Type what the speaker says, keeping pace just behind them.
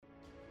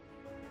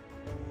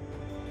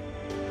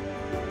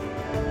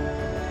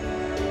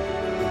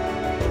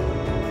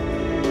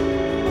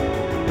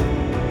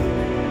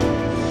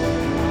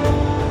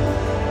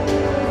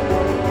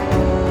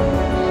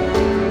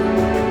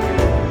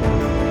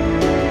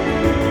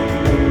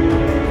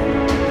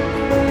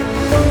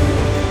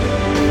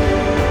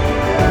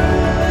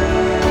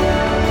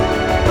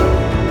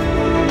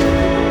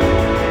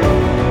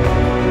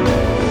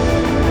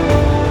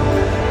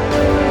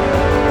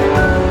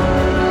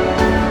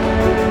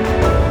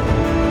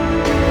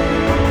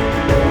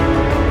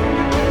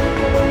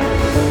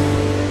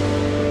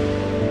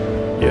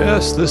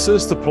Yes, this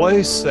is the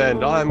place,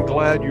 and I'm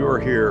glad you're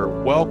here.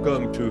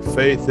 Welcome to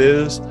Faith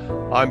Is.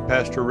 I'm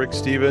Pastor Rick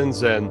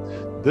Stevens, and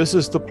this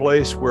is the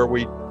place where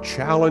we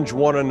challenge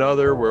one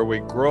another, where we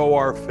grow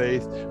our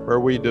faith, where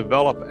we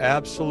develop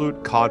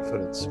absolute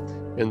confidence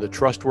in the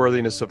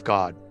trustworthiness of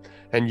God.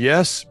 And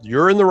yes,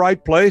 you're in the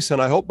right place,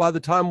 and I hope by the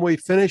time we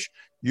finish,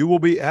 you will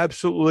be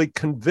absolutely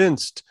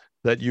convinced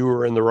that you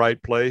are in the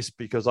right place,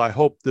 because I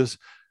hope this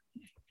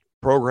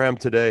program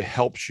today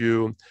helps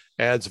you,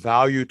 adds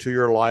value to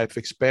your life,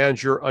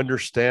 expands your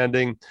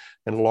understanding,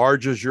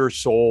 enlarges your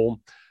soul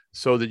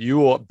so that you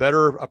will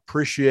better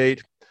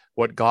appreciate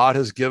what God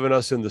has given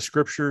us in the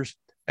scriptures.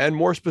 And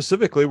more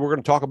specifically, we're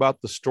going to talk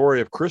about the story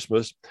of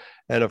Christmas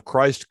and of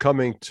Christ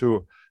coming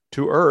to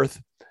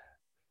earth.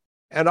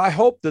 And I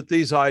hope that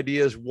these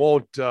ideas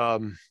won't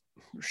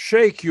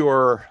shake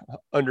your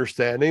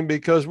understanding,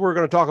 because we're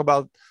going to talk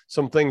about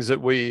some things that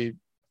we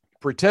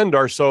pretend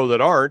are so that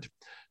aren't.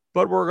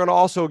 But we're going to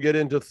also get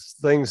into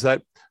things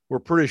that we're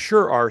pretty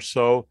sure are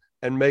so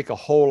and make a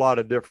whole lot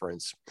of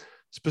difference.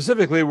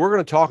 Specifically, we're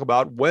going to talk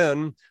about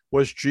when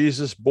was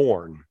Jesus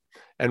born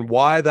and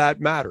why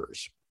that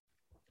matters.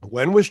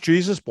 When was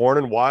Jesus born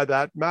and why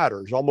that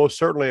matters? Almost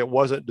certainly it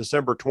wasn't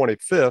December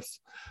 25th,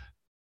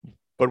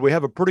 but we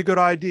have a pretty good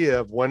idea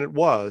of when it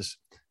was.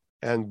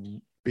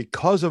 And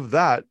because of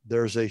that,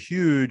 there's a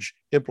huge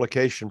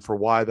implication for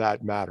why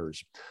that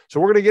matters. So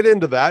we're going to get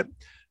into that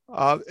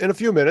in a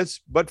few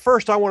minutes. But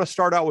first, I want to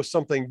start out with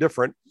something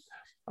different.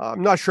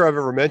 I'm not sure I've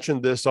ever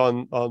mentioned this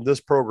on this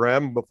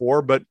program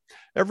before, but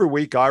every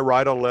week I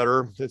write a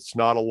letter. It's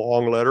not a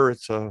long letter.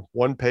 It's a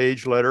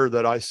one-page letter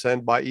that I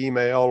send by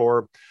email,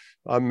 or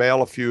I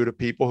mail a few to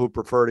people who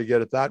prefer to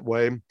get it that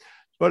way.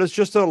 But it's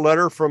just a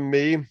letter from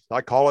me.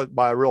 I call it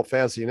by a real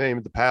fancy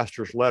name, the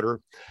pastor's letter.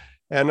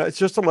 And it's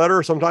just a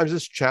letter. Sometimes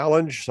it's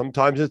challenge.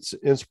 Sometimes it's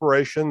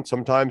inspiration.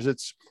 Sometimes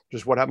it's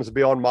just what happens to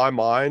be on my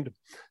mind.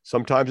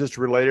 Sometimes it's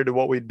related to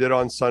what we did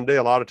on Sunday.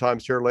 A lot of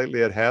times here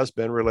lately, it has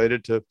been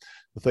related to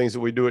the things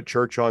that we do at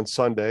church on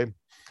Sunday.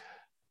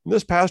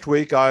 This past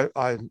week, I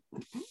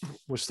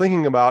was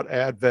thinking about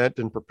Advent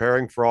and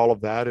preparing for all of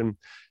that.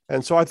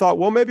 And so I thought,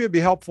 well, maybe it'd be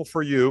helpful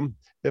for you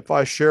if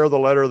I share the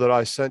letter that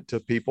I sent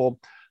to people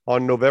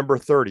on November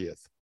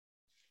 30th.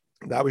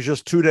 That was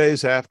just 2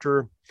 days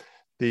after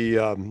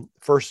the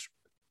first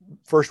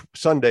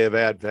Sunday of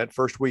Advent,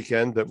 first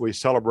weekend that we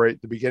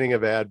celebrate the beginning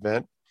of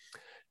Advent.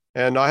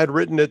 And I had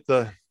written it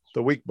the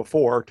week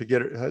before to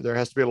get it. There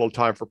has to be a little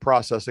time for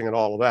processing and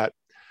all of that.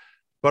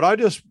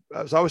 But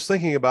as I was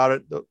thinking about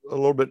it a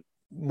little bit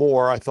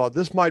more, I thought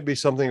this might be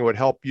something that would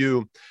help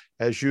you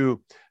as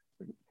you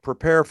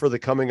prepare for the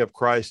coming of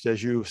Christ,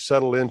 as you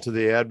settle into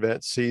the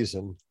Advent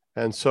season.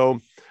 And so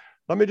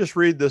let me just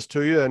read this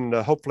to you, and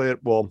hopefully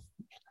it will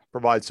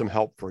provide some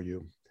help for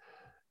you.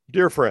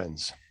 Dear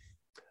friends,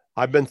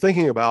 I've been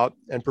thinking about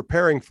and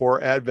preparing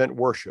for Advent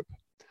worship.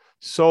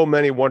 So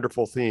many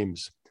wonderful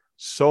themes,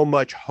 so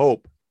much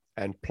hope,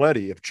 and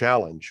plenty of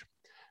challenge.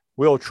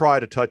 We'll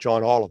try to touch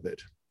on all of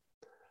it.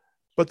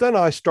 But then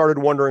I started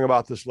wondering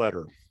about this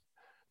letter.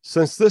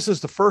 Since this is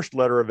the first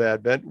letter of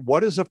Advent,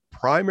 what is of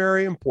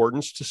primary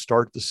importance to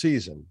start the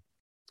season?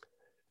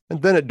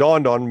 And then it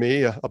dawned on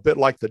me, a bit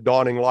like the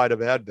dawning light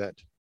of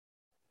Advent.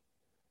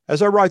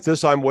 As I write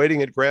this, I'm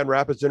waiting at Grand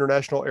Rapids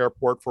International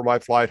Airport for my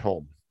flight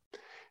home.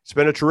 It's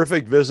been a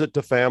terrific visit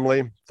to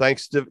family.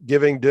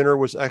 Thanksgiving dinner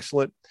was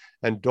excellent,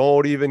 and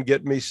don't even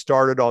get me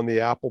started on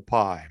the apple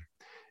pie.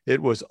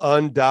 It was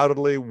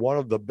undoubtedly one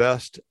of the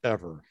best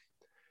ever.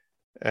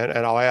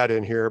 And I'll add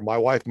in here, my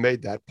wife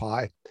made that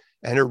pie,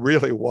 and it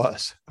really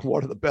was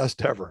one of the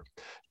best ever.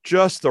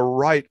 Just the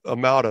right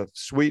amount of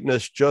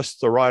sweetness,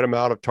 just the right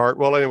amount of tart.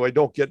 Well, anyway,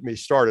 don't get me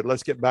started.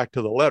 Let's get back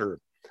to the letter.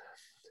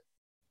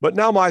 But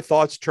now my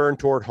thoughts turn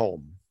toward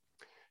home.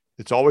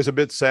 It's always a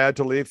bit sad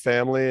to leave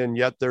family, and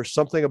yet there's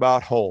something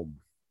about home.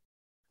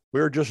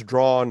 We're just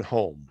drawn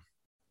home.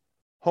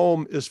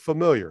 Home is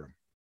familiar.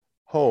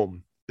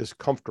 Home is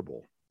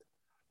comfortable.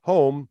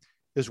 Home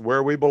is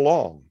where we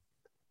belong.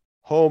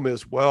 Home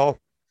is, well,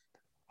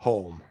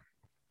 home.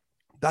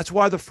 That's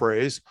why the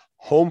phrase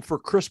home for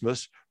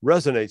Christmas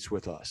resonates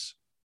with us.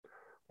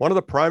 One of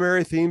the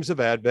primary themes of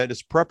Advent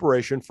is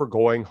preparation for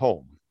going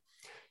home.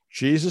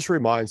 Jesus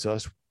reminds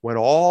us, when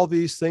all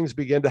these things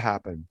begin to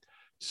happen,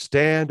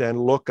 stand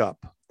and look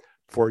up,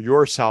 for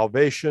your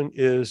salvation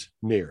is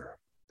near.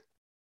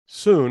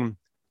 Soon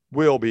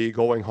we'll be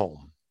going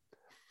home.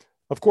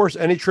 Of course,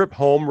 any trip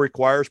home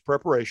requires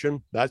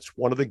preparation. That's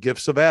one of the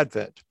gifts of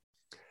Advent.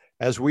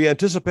 As we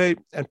anticipate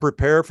and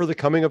prepare for the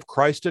coming of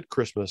Christ at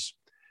Christmas,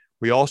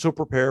 we also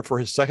prepare for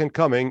his second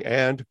coming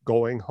and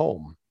going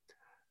home.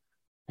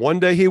 One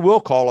day he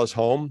will call us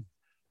home.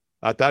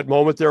 At that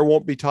moment, there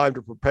won't be time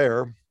to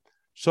prepare.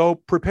 So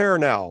prepare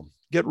now.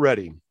 Get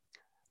ready.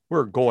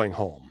 We're going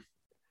home.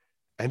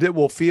 And it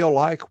will feel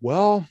like,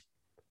 well,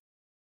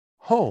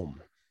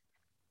 home.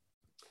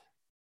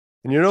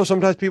 And you know,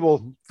 sometimes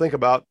people think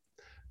about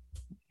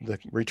the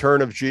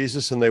return of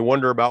Jesus and they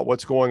wonder about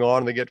what's going on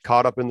and they get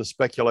caught up in the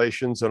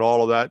speculations and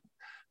all of that.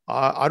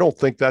 I don't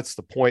think that's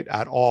the point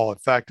at all. In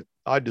fact,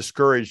 I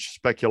discourage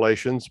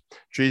speculations.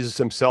 Jesus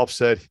himself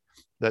said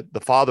that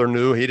the Father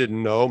knew, he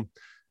didn't know.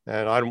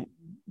 And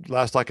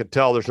last I could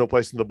tell, there's no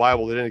place in the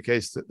Bible that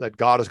indicates that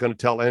God is going to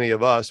tell any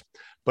of us.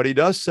 But he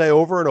does say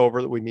over and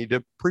over that we need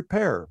to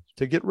prepare,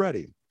 to get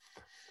ready.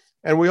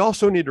 And we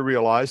also need to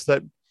realize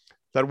that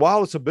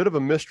while it's a bit of a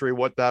mystery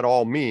what that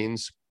all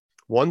means,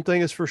 one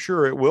thing is for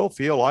sure, it will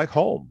feel like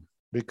home,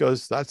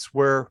 because that's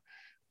where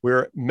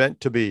we're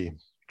meant to be.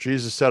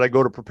 Jesus said, I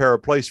go to prepare a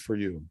place for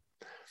you.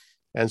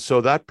 And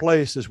so that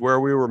place is where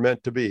we were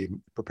meant to be,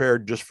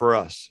 prepared just for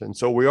us. And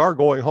so we are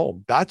going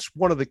home. That's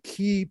one of the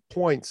key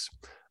points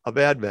of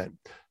Advent,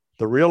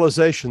 the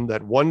realization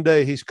that one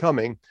day he's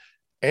coming,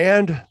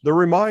 and the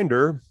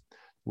reminder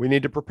we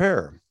need to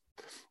prepare.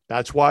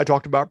 That's why I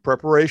talked about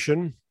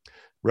preparation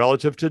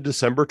relative to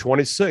December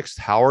 26th.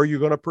 How are you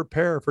going to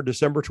prepare for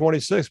December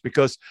 26th?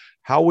 Because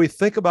how we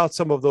think about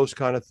some of those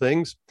kind of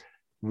things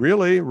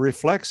really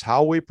reflects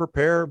how we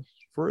prepare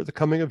for the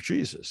coming of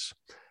Jesus.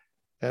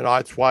 And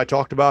that's why I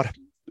talked about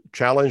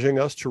challenging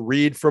us to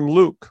read from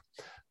Luke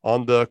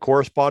on the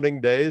corresponding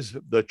days,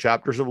 the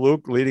chapters of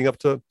Luke leading up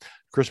to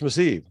Christmas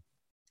Eve.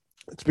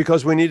 It's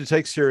because we need to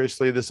take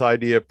seriously this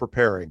idea of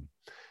preparing.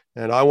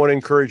 And I want to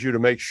encourage you to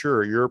make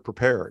sure you're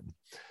prepared,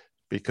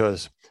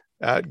 because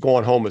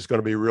going home is going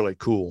to be really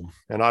cool,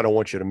 and I don't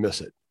want you to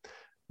miss it.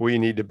 We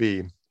need to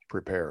be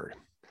prepared.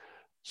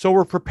 So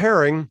we're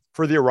preparing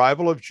for the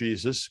arrival of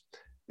Jesus.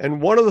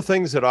 And one of the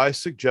things that I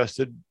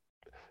suggested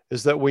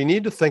is that we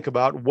need to think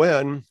about,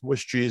 when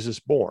was Jesus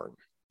born?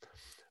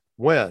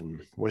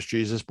 When was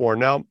Jesus born?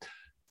 Now,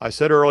 I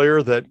said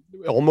earlier that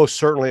almost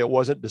certainly it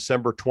wasn't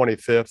December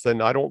 25th,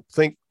 and I don't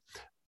think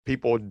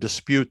people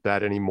dispute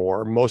that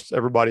anymore.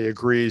 Everybody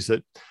agrees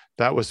that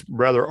that was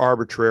rather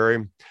arbitrary.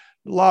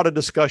 A lot of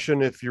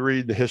discussion, if you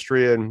read the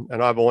history, and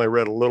I've only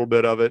read a little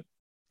bit of it,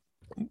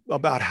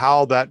 about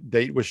how that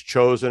date was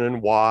chosen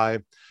and why.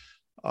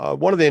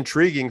 One of the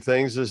intriguing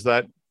things is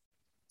that,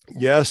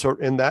 yes, or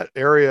in that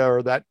area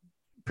or that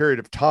period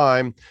of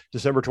time,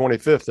 December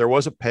 25th, there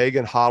was a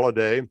pagan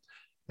holiday.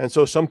 And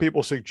so some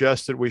people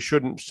suggest that we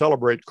shouldn't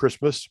celebrate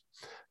Christmas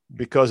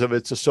because of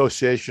its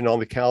association on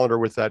the calendar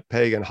with that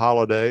pagan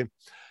holiday.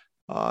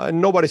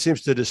 And nobody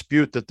seems to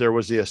dispute that there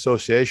was the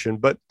association.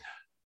 But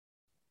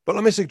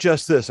let me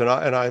suggest this, and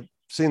I've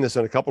seen this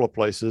in a couple of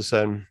places,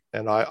 and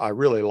I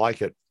really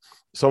like it.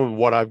 Some of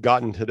what I've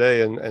gotten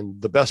today,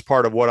 and the best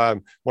part of what I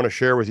want to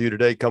share with you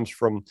today comes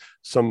from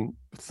some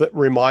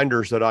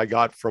reminders that I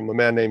got from a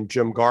man named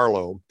Jim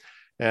Garlow.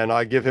 And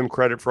I give him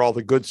credit for all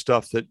the good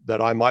stuff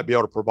that I might be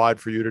able to provide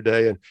for you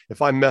today. And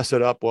if I mess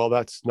it up, well,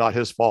 that's not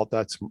his fault.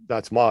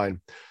 That's mine.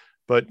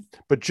 But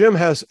Jim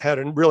has had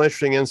a real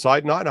interesting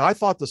insight. And I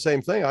thought the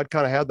same thing. I'd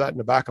kind of had that in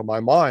the back of my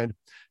mind.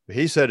 But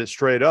he said it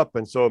straight up.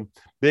 And so,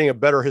 being a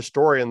better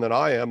historian than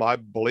I am, I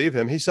believe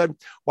him. He said,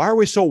 why are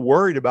we so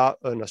worried about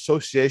an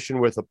association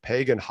with a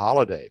pagan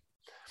holiday?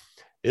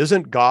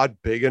 Isn't God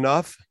big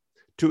enough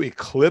to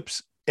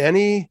eclipse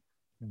any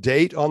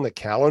date on the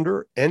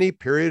calendar, any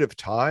period of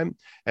time,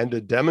 and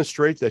to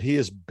demonstrate that he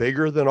is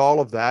bigger than all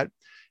of that?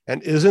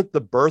 And isn't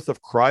the birth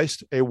of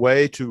Christ a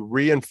way to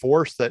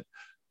reinforce that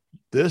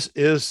this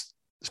is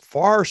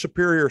far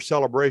superior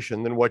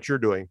celebration than what you're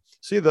doing?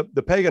 See, the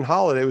pagan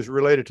holiday was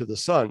related to the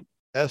sun,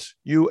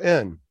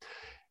 S-U-N.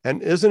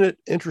 And isn't it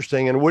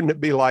interesting, and wouldn't it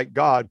be like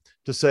God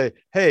to say,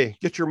 hey,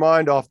 get your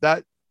mind off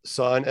that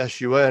sun,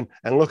 S-U-N,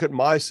 and look at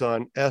my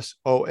son,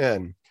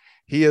 S-O-N.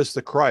 He is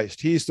the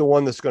Christ. He's the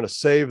one that's going to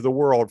save the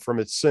world from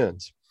its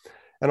sins.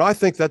 And I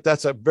think that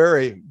that's a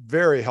very,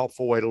 very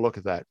helpful way to look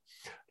at that.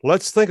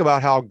 Let's think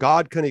about how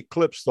God can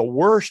eclipse the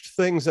worst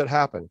things that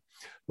happen.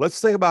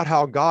 Let's think about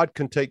how God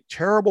can take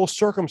terrible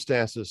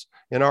circumstances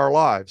in our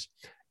lives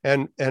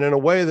and in a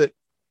way that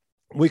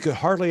we could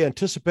hardly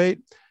anticipate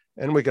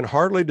and we can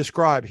hardly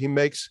describe. He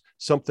makes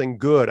something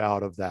good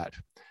out of that.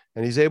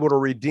 And he's able to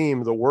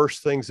redeem the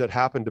worst things that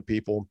happen to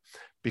people,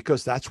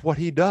 because that's what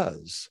he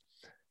does.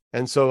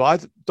 And so I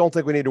don't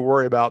think we need to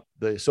worry about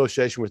the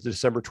association with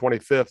December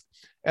 25th.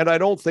 And I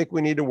don't think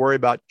we need to worry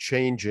about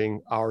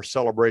changing our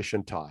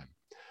celebration time.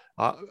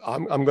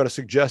 I'm going to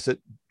suggest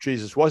that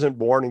Jesus wasn't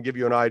born and give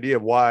you an idea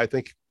of why I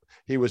think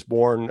he was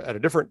born at a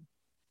different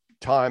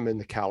time in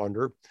the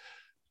calendar.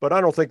 But I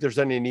don't think there's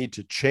any need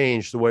to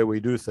change the way we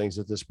do things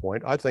at this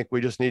point. I think we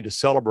just need to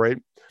celebrate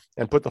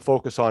and put the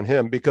focus on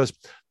him, because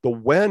the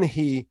when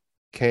he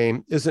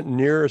came isn't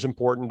near as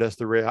important as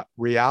the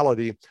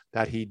reality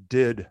that he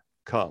did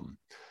come.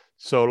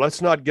 So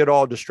let's not get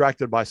all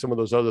distracted by some of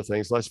those other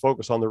things. Let's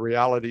focus on the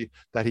reality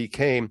that he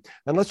came.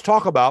 And let's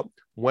talk about,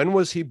 when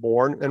was he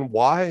born and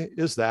why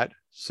is that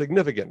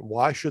significant?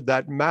 Why should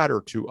that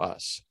matter to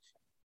us?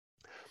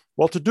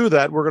 Well, to do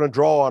that, we're going to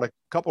draw on a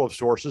couple of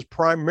sources,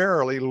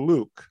 primarily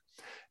Luke.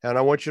 And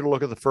I want you to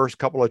look at the first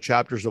couple of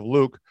chapters of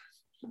Luke.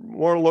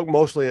 We're going to look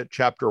mostly at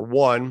chapter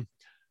 1.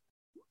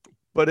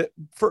 But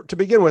to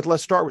begin with,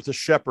 let's start with the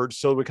shepherds,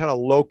 so we kind of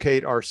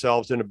locate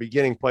ourselves in a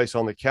beginning place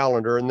on the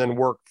calendar and then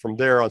work from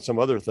there on some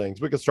other things.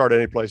 We could start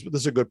any place, but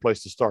this is a good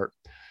place to start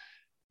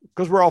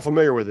because we're all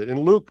familiar with it.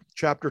 In Luke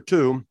chapter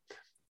 2,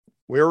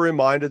 we are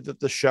reminded that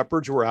the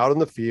shepherds were out in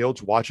the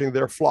fields watching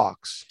their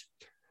flocks.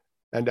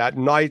 And at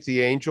night,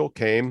 the angel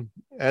came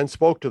and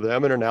spoke to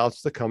them and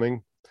announced the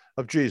coming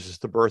of Jesus,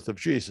 the birth of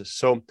Jesus.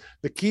 So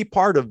the key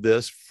part of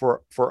this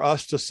for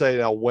us to say,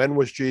 now, when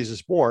was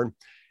Jesus born,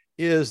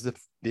 is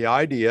the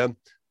idea,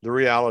 the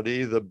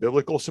reality, the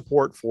biblical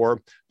support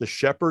for the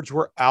shepherds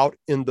were out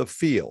in the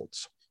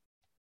fields.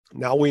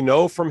 Now, we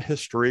know from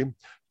history,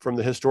 from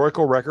the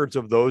historical records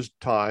of those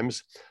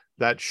times,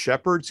 that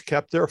shepherds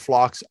kept their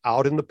flocks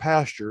out in the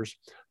pastures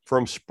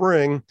from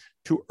spring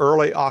to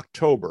early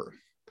October.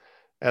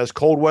 As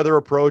cold weather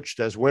approached,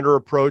 as winter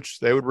approached,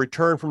 they would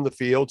return from the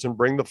fields and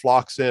bring the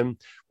flocks in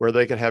where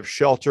they could have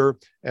shelter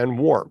and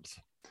warmth.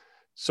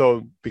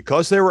 So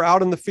because they were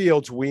out in the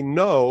fields, we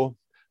know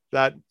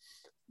that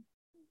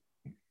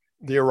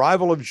the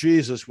arrival of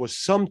Jesus was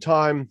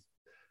sometime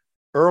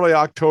early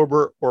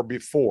October or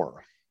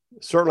before,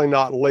 certainly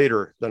not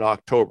later than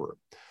October.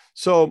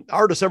 So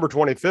our December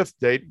 25th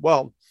date,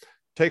 well,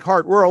 take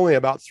heart, we're only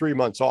about 3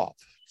 months off.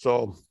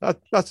 So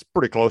that's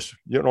pretty close.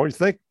 You know what you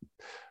think?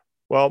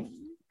 Well,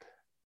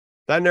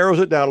 that narrows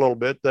it down a little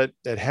bit, that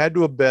it had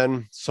to have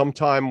been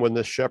sometime when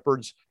the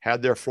shepherds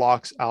had their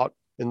flocks out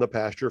in the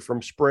pasture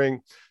from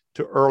spring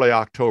to early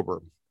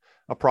October,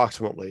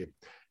 approximately.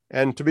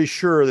 And to be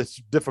sure, it's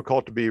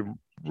difficult to be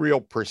real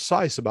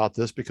precise about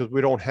this because we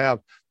don't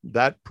have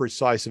that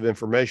precise of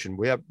information.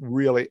 We have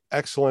really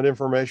excellent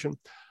information.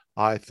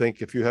 I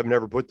think if you have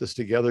never put this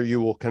together, you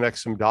will connect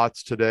some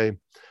dots today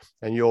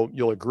and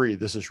you'll agree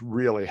this is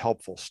really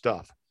helpful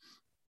stuff.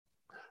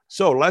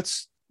 So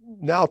let's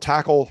now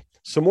tackle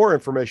some more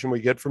information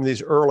we get from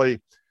these early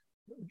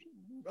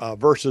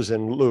verses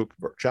in Luke,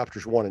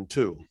 chapters 1 and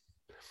 2.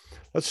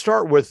 Let's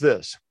start with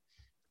this.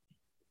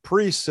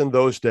 Priests in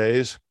those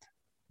days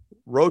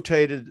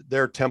rotated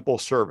their temple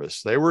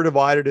service. They were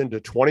divided into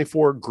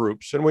 24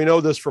 groups, and we know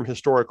this from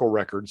historical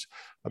records.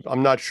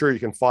 I'm not sure you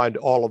can find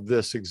all of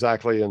this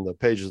exactly in the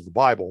pages of the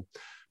Bible,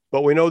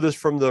 but we know this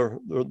from the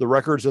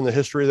records and the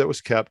history that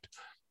was kept,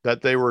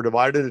 that they were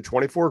divided into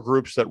 24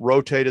 groups that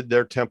rotated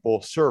their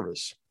temple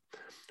service.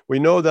 We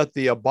know that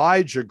the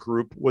Abijah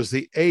group was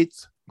the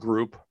 8th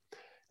group,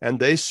 and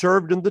they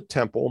served in the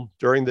temple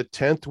during the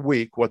 10th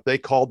week, what they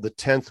called the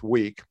 10th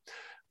week.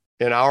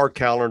 In our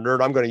calendar,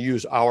 and I'm going to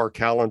use our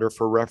calendar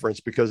for reference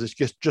because it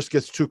just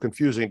gets too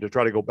confusing to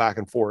try to go back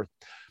and forth.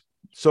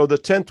 So the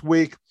 10th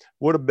week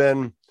would have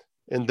been,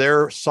 in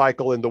their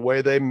cycle, in the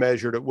way they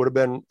measured it, would have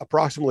been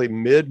approximately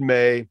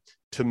mid-May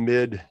to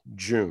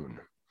mid-June.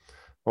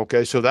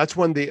 Okay, so that's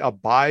when the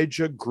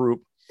Abijah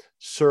group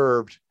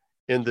served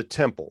in the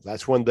temple.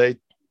 That's when they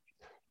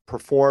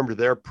performed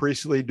their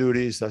priestly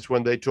duties. That's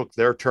when they took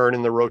their turn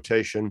in the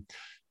rotation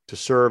to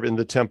serve in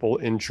the temple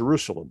in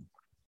Jerusalem.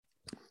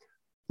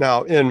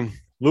 Now, in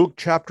Luke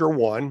chapter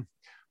 1,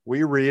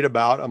 we read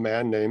about a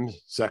man named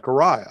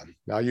Zechariah.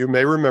 Now, you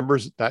may remember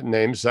that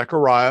name.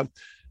 Zechariah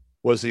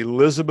was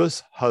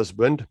Elizabeth's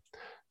husband.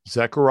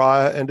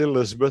 Zechariah and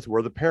Elizabeth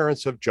were the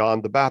parents of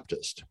John the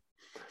Baptist.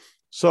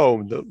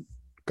 So the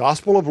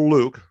Gospel of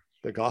Luke,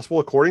 the Gospel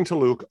according to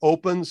Luke,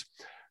 opens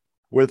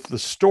with the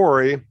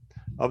story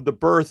of the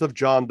birth of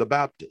John the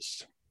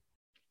Baptist.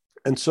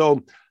 And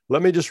so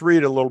let me just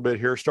read a little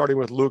bit here, starting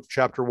with Luke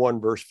chapter 1,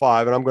 verse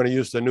 5, and I'm going to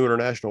use the New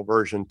International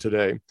Version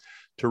today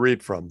to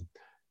read from.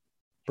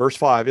 Verse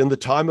 5, in the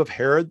time of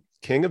Herod,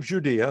 king of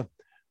Judea,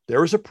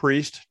 there was a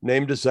priest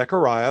named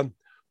Zechariah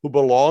who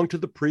belonged to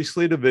the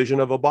priestly division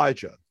of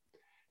Abijah.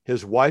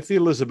 His wife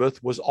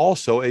Elizabeth was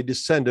also a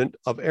descendant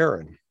of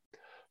Aaron.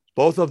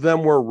 Both of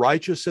them were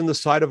righteous in the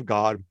sight of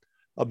God,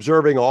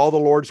 observing all the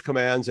Lord's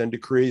commands and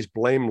decrees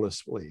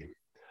blamelessly.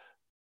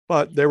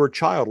 But they were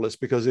childless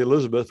because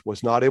Elizabeth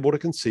was not able to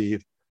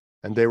conceive,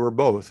 and they were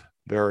both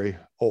very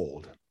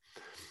old.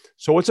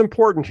 So what's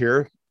important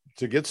here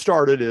to get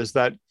started is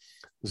that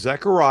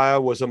Zechariah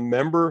was a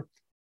member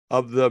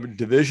of the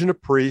division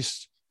of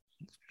priests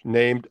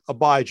named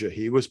Abijah.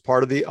 He was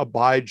part of the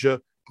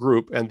Abijah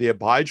group, and the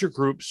Abijah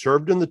group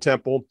served in the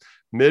temple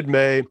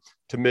mid-May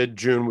to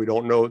mid-June. We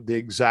don't know the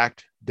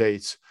exact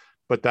dates,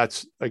 but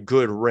that's a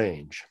good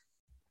range.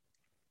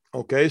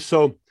 Okay,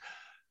 so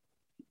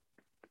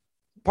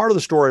part of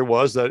the story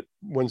was that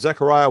when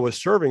Zechariah was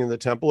serving in the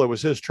temple, it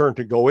was his turn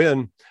to go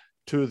in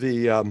to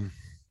the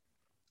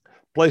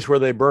place where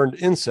they burned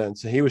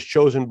incense. And he was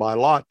chosen by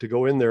Lot to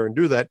go in there and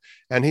do that.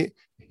 And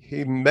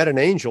he met an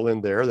angel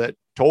in there that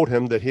told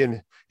him that he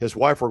and his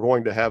wife were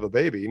going to have a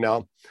baby.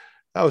 Now,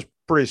 that was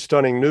pretty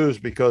stunning news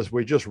because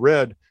we just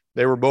read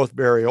they were both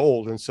very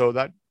old. And so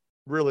that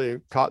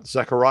really caught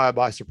Zechariah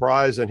by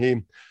surprise. And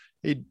he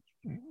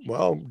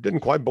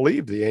didn't quite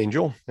believe the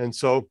angel. And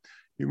so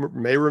you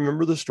may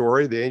remember the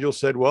story. The angel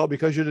said, well,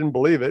 because you didn't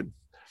believe it,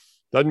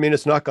 doesn't mean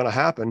it's not going to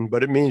happen,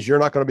 but it means you're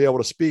not going to be able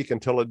to speak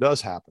until it does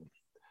happen.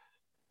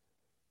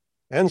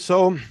 And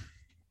so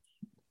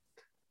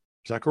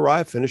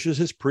Zechariah finishes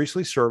his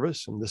priestly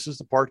service, and this is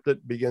the part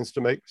that begins to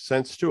make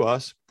sense to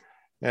us.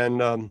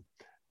 And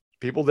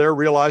people there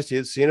realized he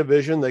had seen a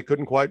vision. They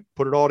couldn't quite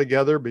put it all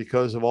together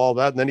because of all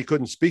that, and then he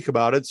couldn't speak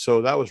about it.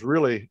 So that was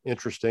really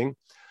interesting.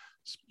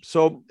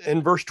 So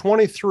in verse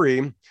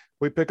 23,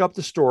 we pick up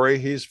the story.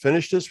 He's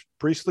finished his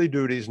priestly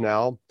duties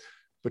now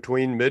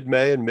between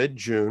mid-May and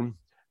mid-June.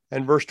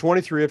 And verse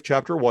 23 of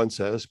chapter 1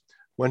 says,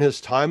 when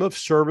his time of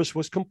service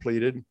was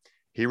completed,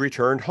 he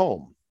returned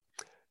home.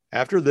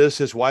 After this,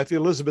 his wife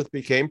Elizabeth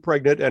became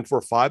pregnant and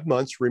for 5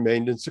 months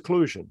remained in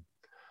seclusion.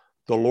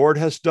 The Lord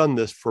has done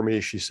this for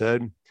me, she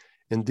said.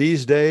 In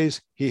these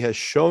days, he has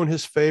shown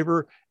his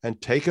favor and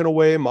taken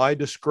away my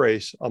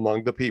disgrace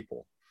among the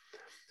people.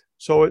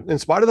 So in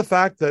spite of the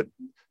fact that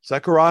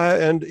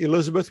Zechariah and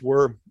Elizabeth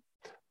were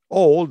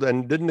old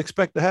and didn't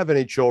expect to have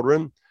any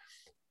children,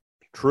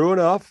 true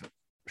enough,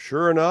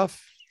 sure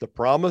enough, the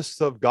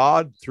promise of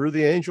God through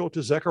the angel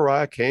to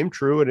Zechariah came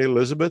true, and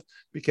Elizabeth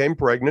became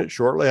pregnant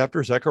shortly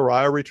after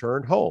Zechariah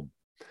returned home.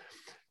 It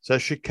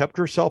says she kept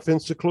herself in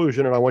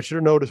seclusion, and I want you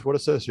to notice what it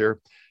says here,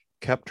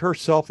 kept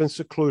herself in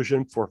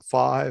seclusion for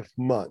 5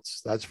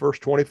 months. That's verse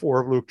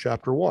 24 of Luke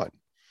chapter 1.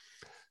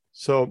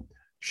 So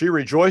she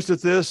rejoiced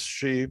at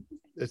this.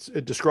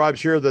 It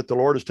describes here that the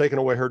Lord has taken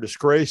away her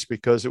disgrace,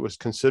 because it was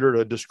considered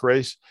a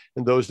disgrace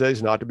in those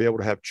days not to be able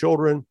to have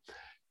children.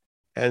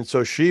 And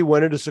so she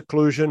went into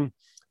seclusion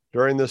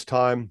during this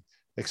time,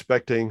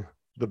 expecting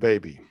the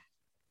baby.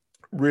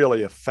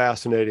 Really a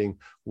fascinating,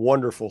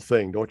 wonderful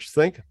thing, don't you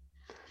think?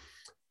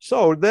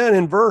 So then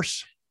in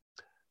verse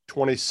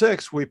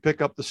 26, we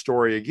pick up the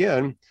story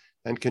again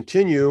and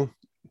continue.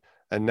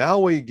 And now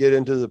we get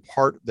into the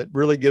part that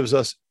really gives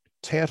us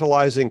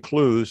tantalizing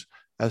clues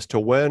as to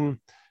when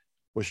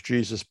was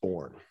Jesus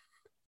born.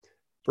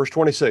 Verse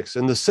 26,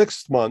 in the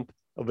 6th month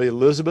of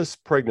Elizabeth's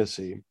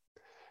pregnancy,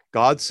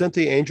 God sent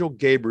the angel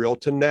Gabriel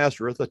to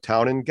Nazareth, a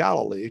town in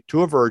Galilee,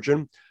 to a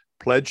virgin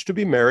pledged to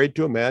be married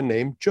to a man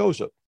named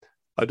Joseph,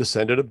 a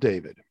descendant of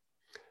David.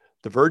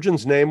 The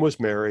virgin's name was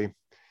Mary.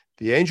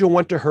 The angel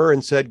went to her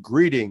and said,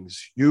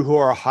 "Greetings, you who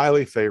are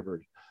highly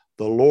favored.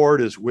 The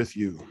Lord is with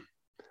you."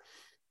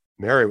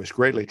 Mary was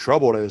greatly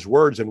troubled at his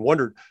words and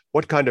wondered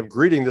what kind of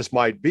greeting this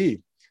might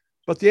be.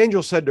 But the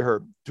angel said to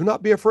her, "Do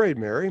not be afraid,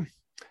 Mary.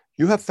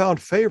 You have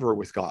found favor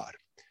with God.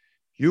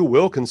 You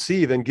will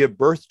conceive and give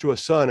birth to a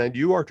son, and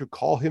you are to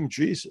call him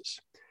Jesus.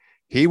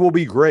 He will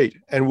be great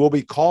and will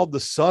be called the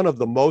Son of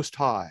the Most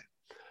High.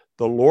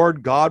 The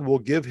Lord God will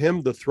give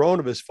him the throne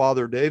of his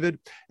father David,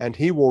 and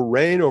he will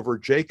reign over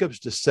Jacob's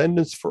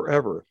descendants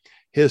forever.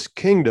 His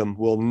kingdom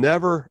will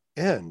never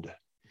end."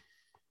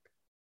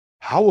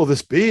 "How will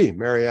this be?"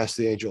 Mary asked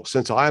the angel,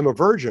 "since I am a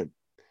virgin?"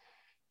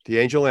 The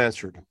angel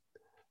answered,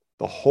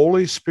 "The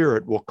Holy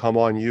Spirit will come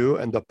on you,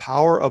 and the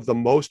power of the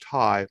Most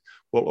High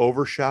will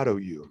overshadow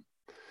you.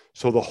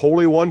 So the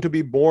Holy One to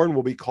be born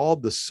will be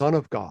called the Son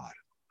of God.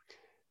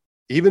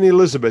 Even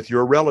Elizabeth,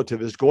 your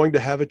relative, is going to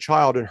have a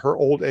child in her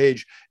old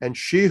age, and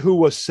she who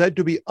was said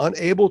to be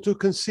unable to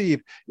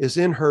conceive is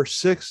in her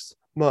 6th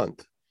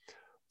month.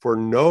 For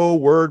no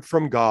word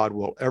from God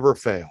will ever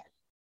fail."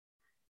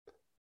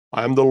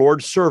 "I am the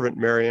Lord's servant,"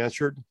 Mary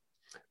answered.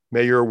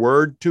 "May your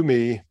word to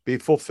me be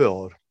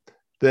fulfilled."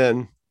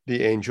 Then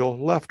the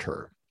angel left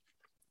her.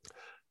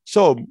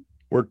 So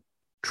we're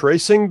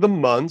tracing the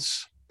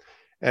months,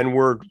 and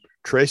we're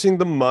tracing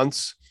the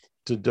months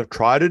to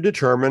try to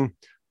determine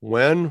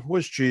when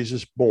was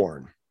Jesus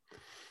born.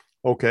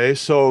 Okay,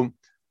 so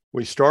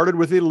we started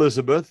with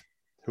Elizabeth,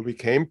 who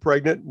became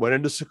pregnant, went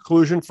into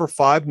seclusion for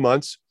 5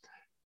 months.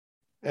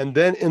 And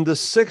then in the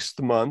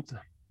 6th month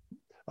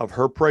of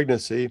her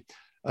pregnancy,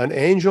 an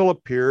angel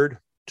appeared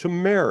to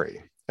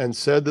Mary and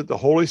said that the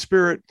Holy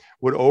Spirit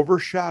would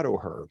overshadow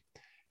her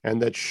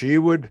and that she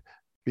would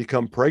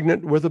become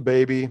pregnant with a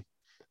baby,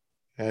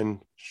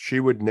 and she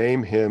would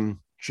name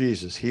him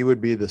Jesus. He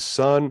would be the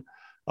Son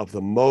of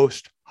the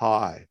Most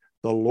High.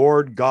 The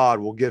Lord God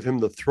will give him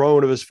the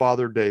throne of his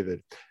father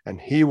David,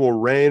 and he will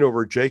reign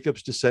over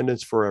Jacob's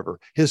descendants forever.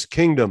 His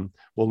kingdom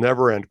will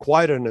never end.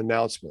 Quite an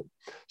announcement.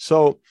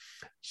 So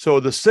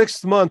the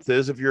 6th month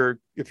is, if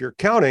you're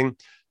counting,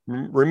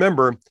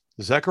 remember,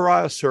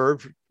 Zechariah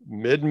served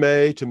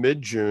mid-May to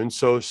mid-June.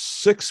 So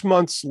 6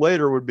 months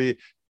later would be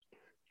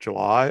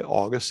July,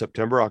 August,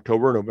 September,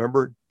 October,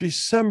 November,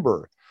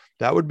 December.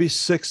 That would be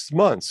 6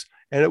 months.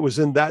 And it was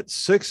in that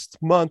 6th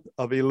month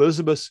of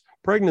Elizabeth's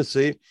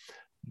pregnancy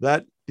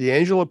that the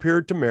angel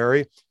appeared to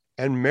Mary,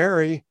 and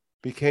Mary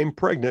became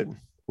pregnant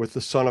with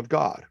the Son of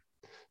God.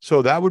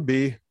 So that would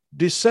be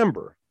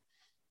December.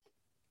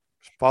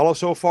 Follow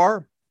so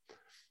far?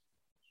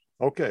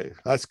 Okay,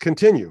 let's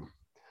continue.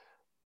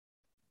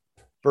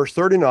 Verse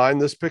 39,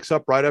 this picks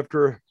up right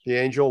after the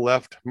angel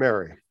left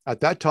Mary. At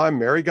that time,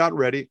 Mary got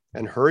ready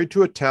and hurried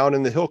to a town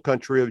in the hill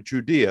country of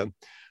Judea,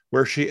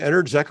 where she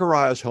entered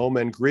Zechariah's home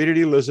and greeted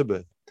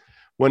Elizabeth.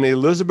 When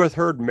Elizabeth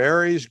heard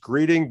Mary's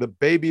greeting, the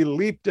baby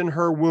leaped in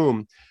her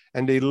womb,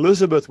 and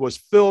Elizabeth was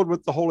filled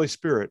with the Holy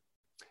Spirit.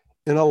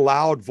 In a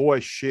loud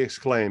voice, she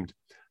exclaimed,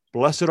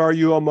 "Blessed are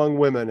you among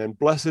women, and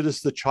blessed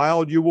is the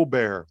child you will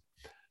bear.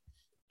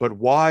 But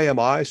why am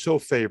I so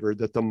favored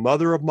that the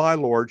mother of my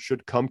Lord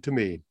should come to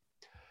me?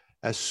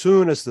 As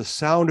soon as the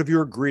sound of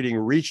your greeting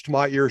reached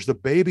my ears, the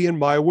baby in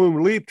my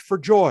womb leaped for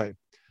joy.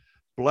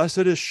 blessed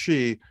is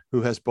she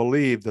who has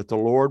believed that the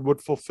Lord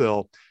would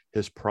fulfill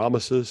his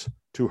promises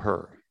to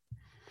her.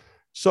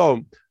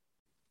 So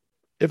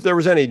if there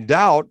was any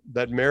doubt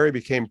that Mary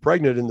became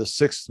pregnant in the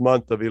 6th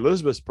month of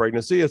Elizabeth's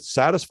pregnancy, it's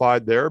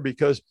satisfied there,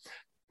 because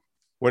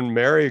when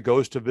Mary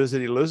goes to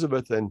visit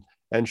Elizabeth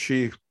and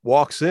she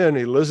walks in,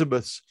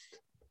 Elizabeth's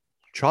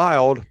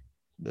child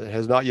that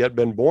has not yet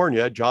been born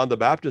yet, John the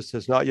Baptist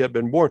has not yet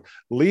been born,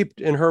 leaped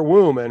in her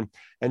womb,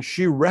 and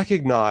she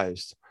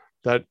recognized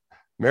that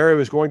Mary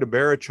was going to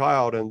bear a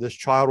child, and this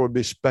child would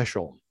be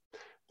special.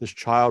 This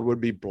child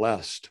would be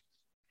blessed.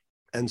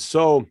 And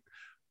so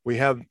we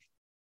have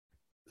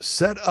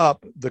set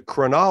up the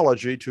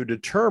chronology to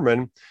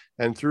determine,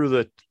 and through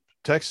the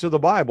text of the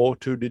Bible,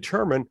 to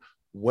determine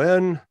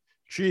when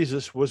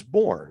Jesus was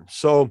born.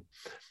 So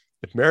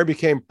if Mary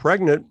became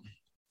pregnant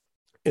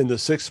in the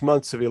 6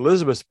 months of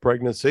Elizabeth's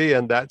pregnancy,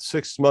 and that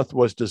 6th month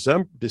was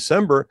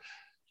December,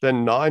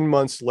 then 9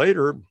 months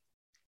later,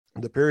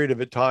 the period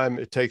of time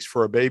it takes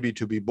for a baby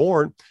to be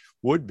born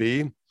would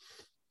be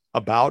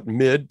about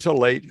mid to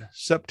late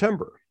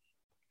September.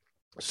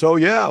 So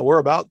yeah, we're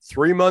about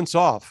 3 months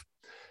off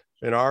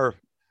in our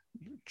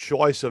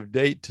choice of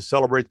date to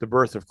celebrate the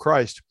birth of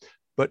Christ.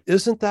 But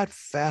isn't that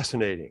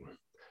fascinating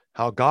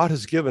how God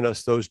has given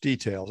us those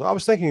details? I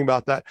was thinking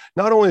about that.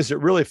 Not only is it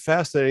really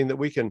fascinating that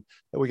we can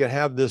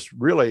have this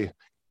really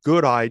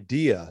good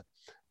idea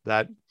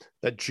that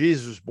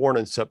Jesus was born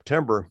in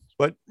September,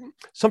 but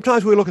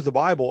sometimes we look at the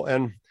Bible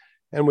and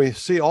we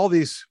see all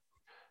these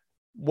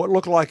what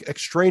look like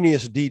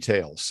extraneous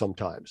details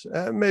sometimes.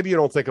 Maybe you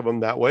don't think of them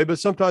that way, but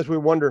sometimes we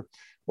wonder,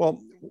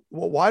 well,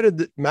 why did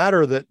it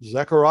matter that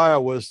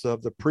Zechariah was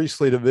of the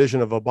priestly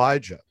division of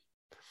Abijah?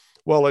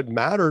 Well, it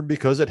mattered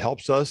because it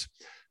helps us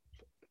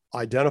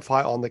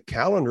identify on the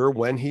calendar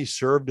when he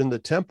served in the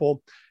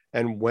temple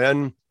and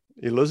when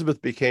Elizabeth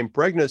became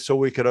pregnant, so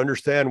we could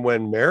understand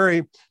when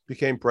Mary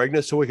became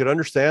pregnant, so we could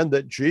understand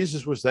that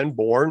Jesus was then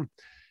born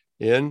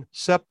in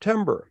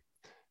September.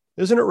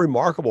 Isn't it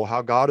remarkable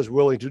how God is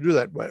willing to do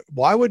that?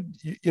 Why would,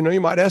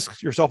 you might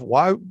ask yourself,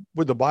 why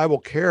would the Bible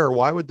care?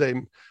 Why would they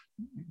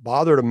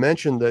bother to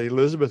mention that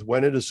Elizabeth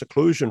went into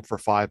seclusion for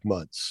 5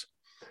 months?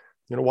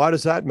 Why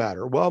does that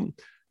matter? Well,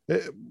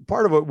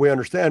 part of it we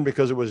understand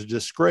because it was a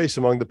disgrace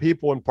among the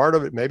people, and part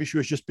of it maybe she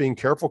was just being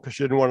careful because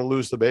she didn't want to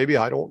lose the baby.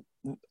 I don't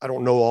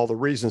know all the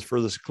reasons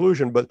for the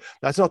seclusion, but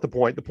that's not the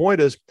point. The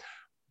point is,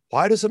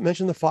 why does it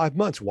mention the 5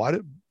 months? Why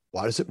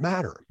does it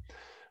matter?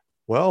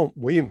 Well,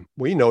 we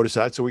notice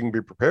that so we can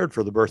be prepared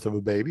for the birth of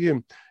a baby,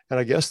 and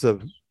I guess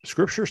the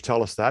scriptures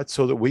tell us that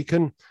so that we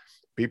can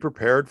be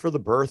prepared for the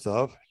birth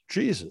of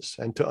Jesus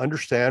and to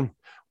understand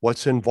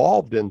what's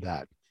involved in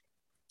that,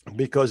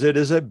 because it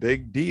is a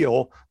big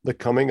deal, the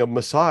coming of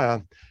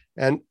Messiah.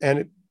 And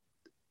in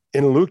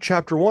Luke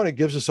chapter 1, it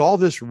gives us all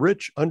this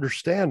rich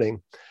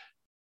understanding.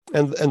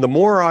 And the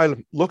more I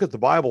look at the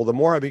Bible, the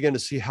more I begin to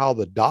see how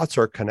the dots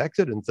are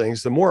connected and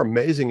things, the more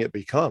amazing it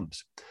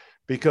becomes.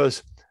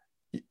 Because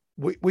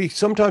we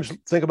sometimes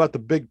think about the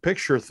big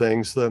picture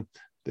things, the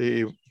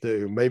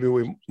maybe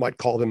we might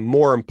call them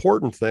more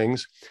important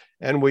things,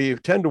 and we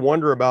tend to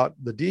wonder about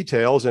the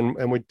details,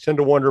 and we tend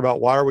to wonder about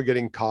why are we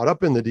getting caught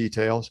up in the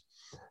details.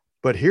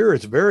 But here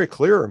it's very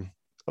clear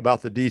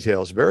about the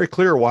details, very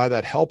clear why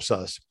that helps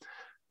us.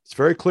 It's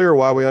very clear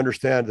why we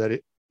understand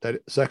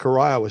that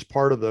Zechariah was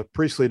part of the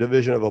priestly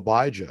division of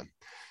Abijah.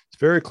 It's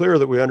very clear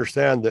that we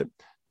understand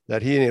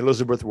that he and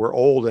Elizabeth were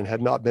old and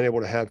had not been able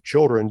to have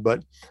children,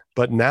 but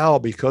now,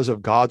 because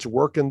of God's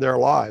work in their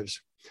lives,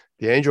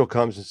 the angel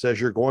comes and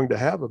says, you're going to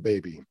have a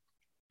baby.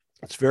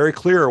 It's very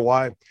clear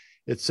why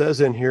it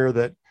says in here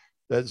that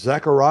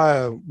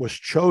Zechariah was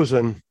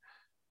chosen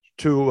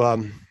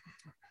to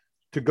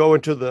go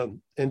into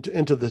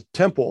the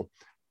temple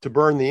to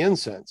burn the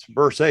incense.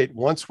 Verse 8,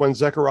 once when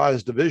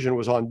Zechariah's division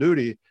was on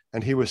duty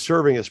and he was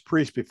serving as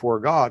priest before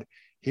God,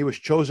 he was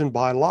chosen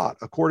by lot,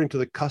 according to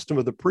the custom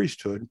of the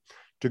priesthood,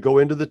 to go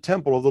into the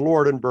temple of the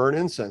Lord and burn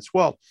incense.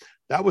 Well,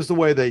 that was the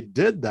way they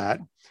did that.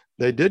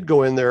 They did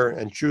go in there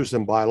and choose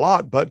them by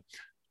lot, but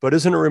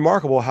isn't it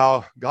remarkable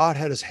how God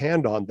had his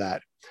hand on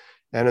that?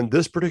 And in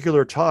this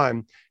particular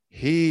time,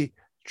 he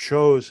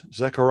chose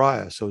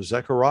Zechariah, so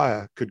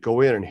Zechariah could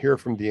go in and hear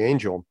from the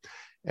angel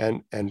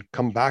and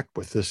come back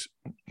with this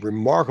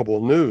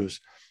remarkable news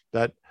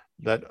that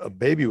a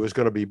baby was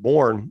going to be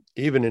born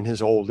even in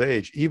his old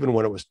age, even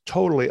when it was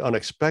totally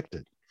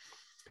unexpected.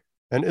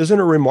 And isn't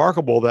it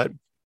remarkable that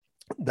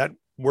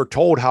we're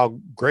told how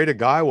great a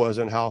guy was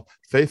and how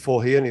faithful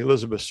he and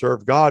Elizabeth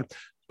served God,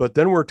 but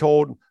then we're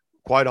told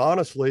quite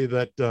honestly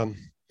that,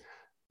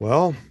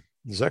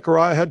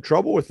 Zechariah had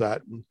trouble with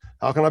that.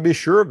 How can I be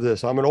sure of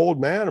this? I'm an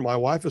old man and my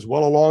wife is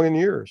well along in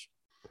years.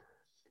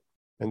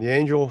 And the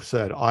angel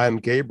said, I am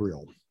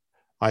Gabriel.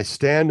 I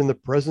stand in the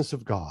presence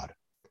of God,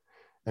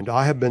 and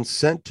I have been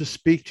sent to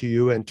speak to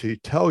you and to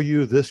tell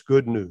you this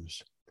good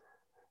news.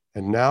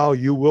 And now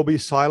you will be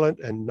silent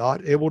and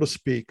not able to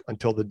speak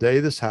until the day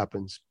this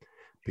happens,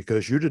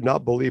 because you did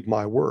not believe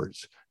my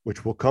words,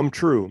 which will come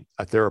true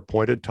at their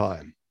appointed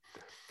time.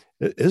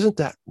 Isn't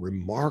that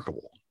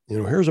remarkable?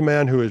 Here's a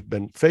man who has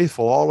been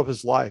faithful all of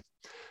his life,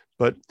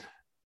 but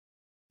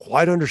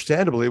quite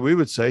understandably, we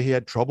would say he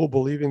had trouble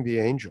believing the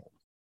angel.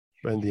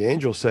 And the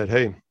angel said,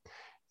 hey,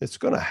 it's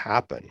going to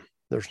happen.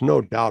 There's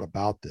no doubt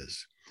about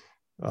this.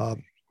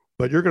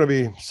 But you're going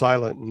to be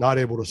silent and not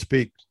able to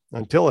speak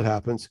until it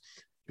happens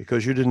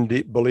because you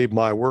didn't believe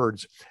my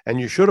words. And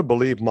you should have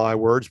believed my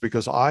words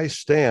because I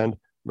stand.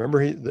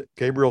 Remember,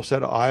 Gabriel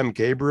said, I am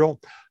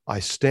Gabriel. I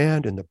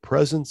stand in the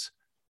presence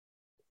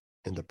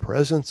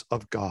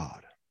of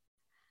God.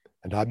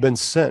 And I've been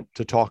sent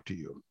to talk to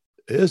you.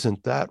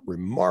 Isn't that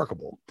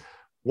remarkable?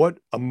 What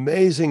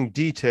amazing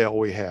detail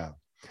we have.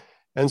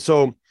 And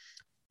so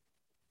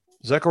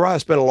Zechariah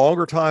spent a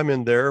longer time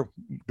in there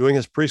doing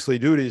his priestly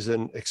duties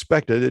than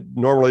expected. It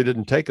normally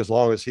didn't take as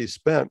long as he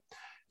spent.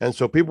 And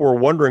so people were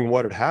wondering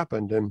what had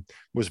happened, and it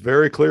was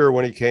very clear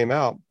when he came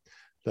out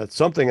that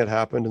something had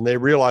happened, and they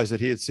realized that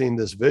he had seen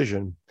this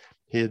vision.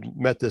 He had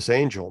met this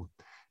angel,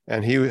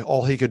 and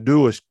all he could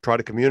do was try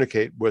to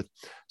communicate with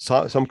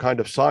some kind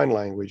of sign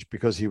language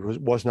because he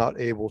was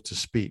not able to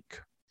speak.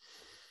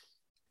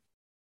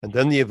 And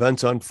then the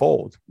events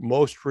unfold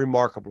most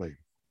remarkably.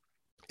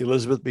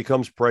 Elizabeth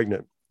becomes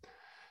pregnant.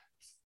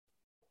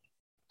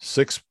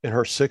 In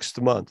her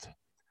 6th month,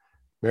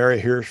 Mary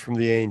hears from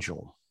the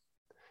angel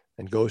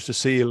and goes to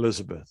see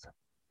Elizabeth.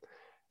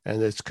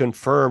 And it's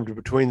confirmed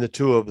between the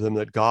two of them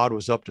that God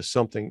was up to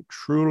something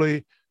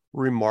truly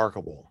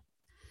remarkable.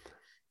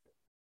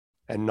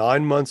 And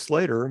 9 months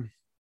later,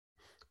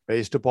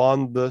 based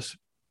upon this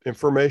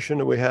information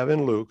that we have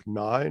in Luke,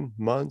 9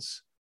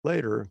 months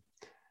later,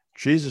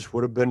 Jesus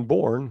would have been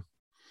born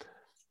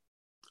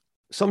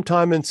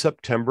sometime in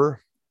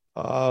September,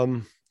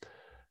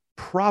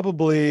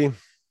 probably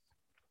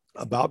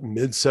about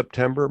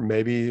mid-September,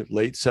 maybe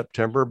late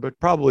September, but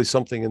probably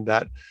something in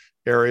that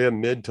area,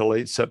 mid to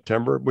late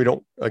September. We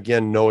don't,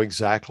 again, know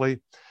exactly,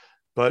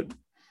 but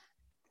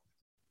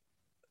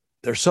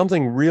there's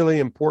something really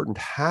important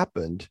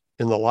happened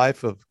in the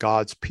life of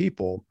God's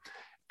people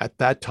at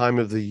that time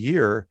of the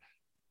year,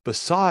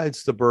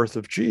 besides the birth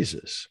of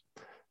Jesus.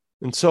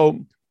 And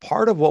so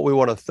part of what we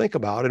want to think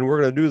about, and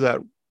we're going to do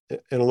that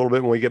in a little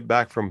bit when we get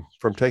back from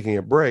taking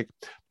a break,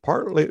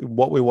 partly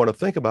what we want to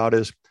think about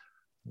is,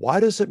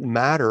 why does it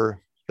matter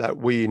that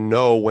we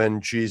know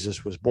when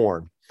Jesus was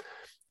born?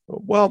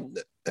 Well,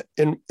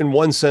 in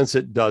one sense,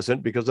 it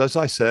doesn't, because as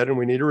I said, and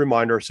we need to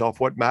remind ourselves,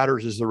 what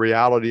matters is the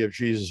reality of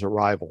Jesus'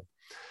 arrival,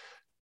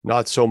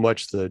 not so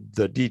much the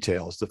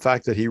details. The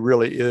fact that he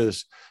really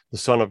is the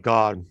Son of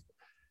God.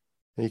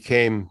 He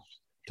came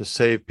to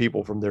save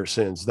people from their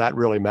sins. That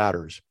really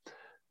matters.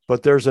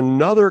 But there's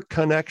another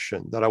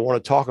connection that I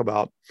want to talk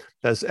about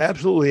that's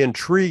absolutely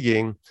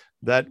intriguing,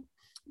 that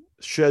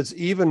sheds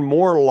even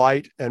more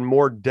light and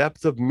more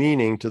depth of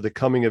meaning to the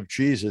coming of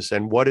Jesus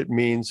and what it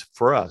means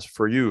for us,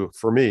 for you,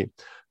 for me,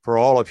 for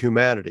all of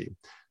humanity.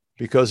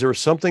 Because there was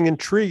something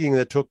intriguing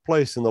that took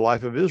place in the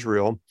life of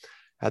Israel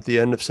at the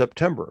end of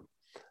September.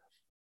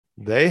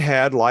 They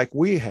had, like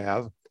we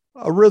have,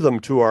 a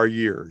rhythm to our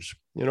years.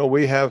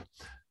 We have,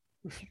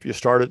 if you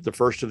start at the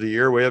first of the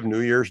year, we have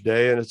New Year's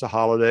Day, and it's a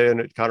holiday,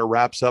 and it kind of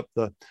wraps up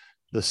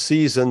the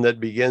season that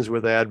begins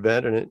with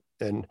Advent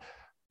and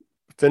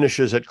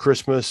finishes at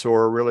Christmas,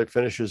 or really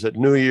finishes at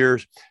New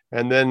Year's,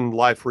 and then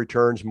life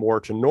returns more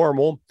to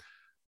normal.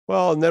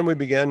 Well, and then we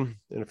begin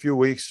in a few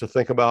weeks to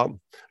think about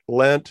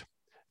Lent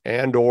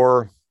and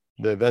or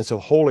the events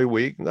of Holy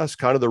Week. And that's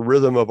kind of the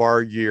rhythm of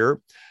our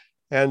year.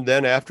 And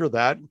then after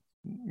that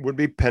would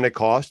be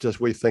Pentecost, as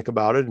we think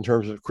about it in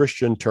terms of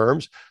Christian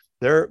terms.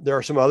 There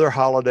are some other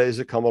holidays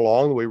that come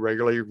along that we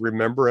regularly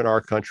remember in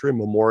our country: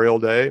 Memorial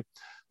Day,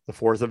 the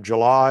 4th of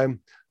July,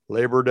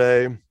 Labor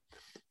Day,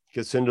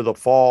 gets into the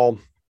fall,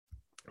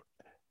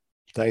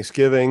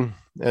 Thanksgiving,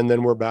 and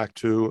then we're back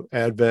to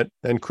Advent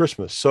and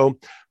Christmas. So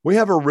we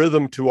have a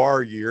rhythm to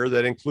our year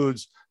that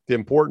includes the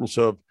importance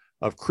of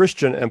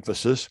Christian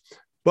emphasis,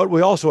 but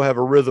we also have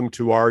a rhythm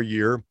to our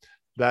year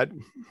that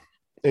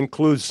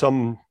includes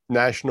some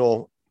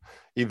national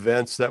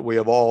events that we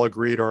have all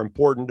agreed are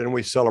important and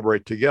we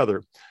celebrate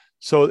together.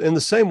 So in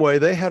the same way,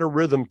 they had a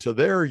rhythm to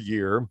their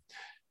year,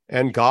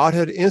 and God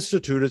had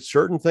instituted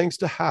certain things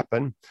to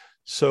happen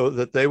so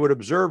that they would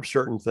observe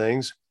certain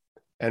things.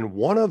 And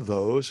one of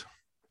those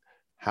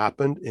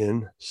happened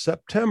in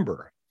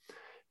September.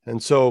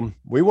 And so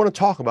we want to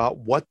talk about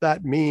what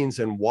that means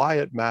and why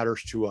it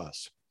matters to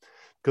us,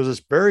 because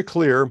it's very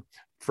clear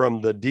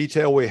from the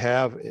detail we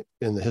have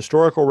in the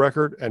historical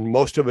record, and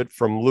most of it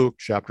from Luke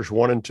chapters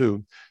 1 and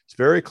 2. It's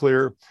very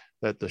clear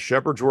that the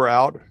shepherds were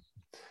out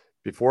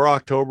before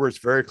October. It's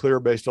very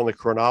clear based on the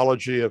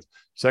chronology of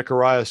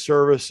Zechariah's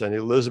service and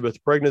Elizabeth's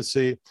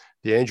pregnancy,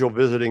 the angel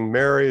visiting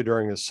Mary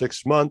during the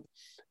 6th month,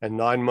 and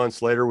 9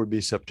 months later would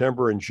be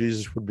September, and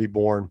Jesus would be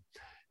born.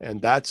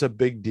 And that's a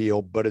big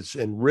deal, but it's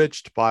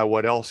enriched by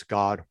what else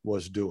God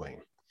was doing.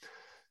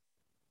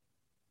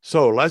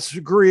 So let's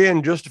agree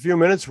in just a few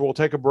minutes. We'll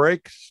take a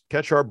break,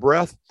 catch our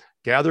breath,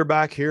 gather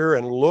back here,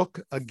 and look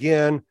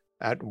again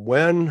at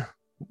when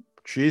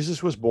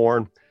Jesus was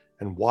born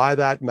and why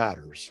that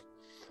matters.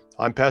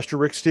 I'm Pastor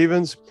Rick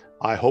Stevens.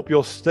 I hope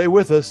you'll stay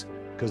with us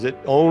because it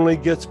only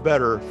gets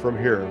better from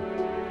here.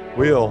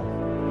 We'll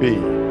be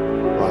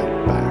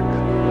right back.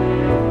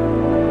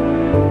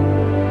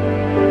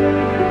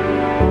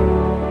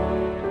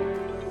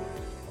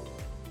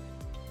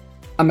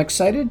 I'm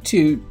excited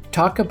to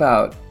talk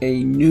about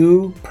a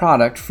new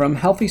product from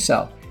Healthy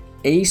Cell,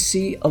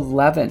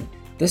 AC11.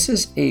 This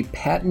is a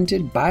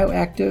patented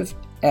bioactive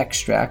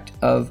extract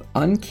of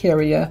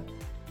Uncaria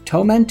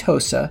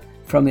tomentosa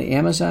from the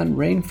Amazon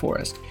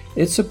rainforest.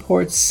 It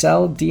supports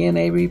cell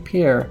DNA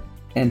repair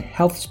and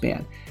health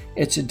span.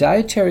 It's a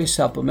dietary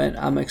supplement.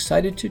 I'm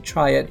excited to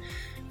try it.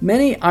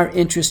 Many are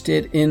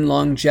interested in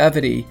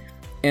longevity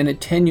and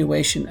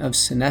attenuation of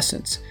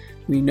senescence.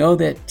 We know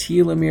that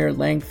telomere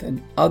length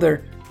and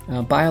other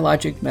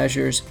biologic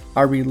measures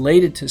are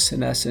related to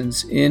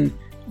senescence in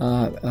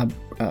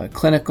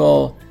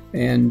clinical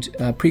and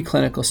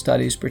preclinical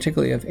studies,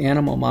 particularly of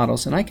animal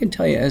models. And I can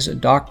tell you as a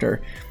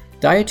doctor,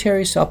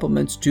 dietary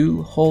supplements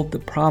do hold the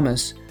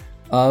promise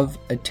of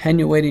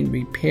attenuating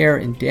repair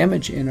and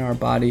damage in our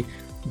body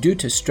due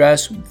to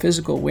stress,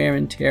 physical wear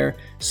and tear,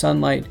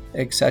 sunlight,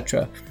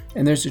 etc.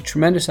 And there's a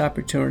tremendous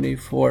opportunity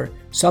for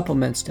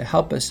supplements to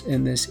help us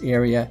in this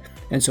area.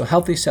 And so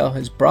Healthy Cell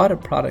has brought a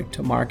product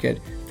to market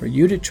for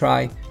you to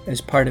try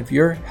as part of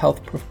your health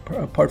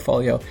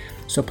portfolio.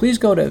 So please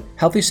go to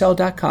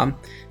healthycell.com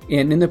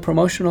and in the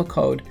promotional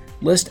code,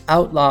 list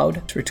out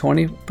loud for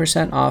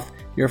 20% off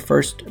your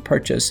first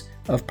purchase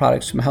of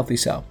products from Healthy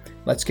Cell.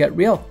 Let's get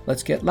real.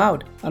 Let's get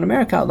loud on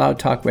America Out Loud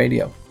Talk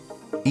Radio.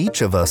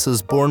 Each of us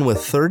is born with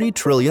 30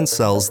 trillion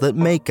cells that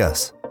make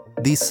us.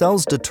 These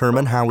cells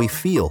determine how we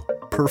feel,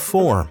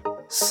 perform,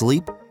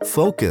 sleep,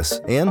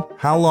 focus, and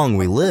how long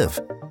we live.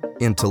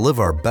 And to live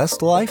our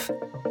best life,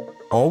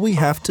 all we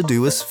have to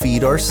do is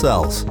feed our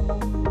cells.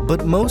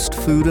 But most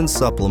food and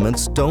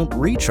supplements don't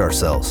reach our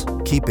cells,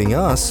 keeping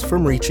us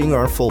from reaching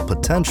our full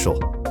potential.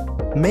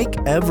 Make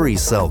every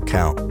cell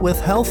count with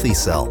Healthy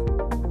Cell.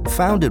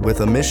 Founded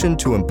with a mission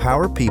to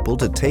empower people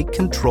to take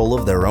control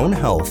of their own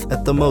health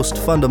at the most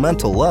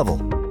fundamental level,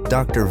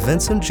 Dr.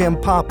 Vincent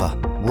Giampapa,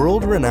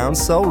 world-renowned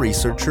cell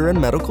researcher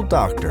and medical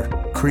doctor,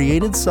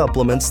 created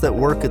supplements that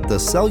work at the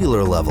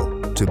cellular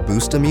level to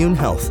boost immune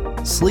health,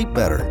 sleep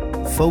better,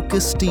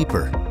 focus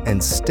deeper,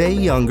 and stay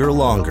younger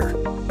longer.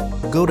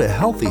 Go to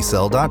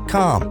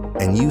healthycell.com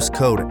and use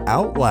code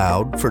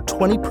OUTLOUD for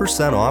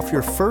 20% off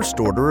your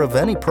first order of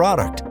any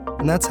product.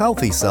 And that's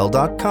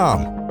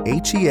healthycell.com.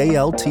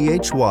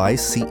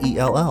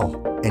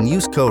 HEALTHYCELL, and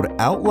use code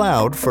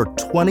OUTLOUD for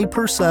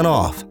 20%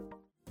 off.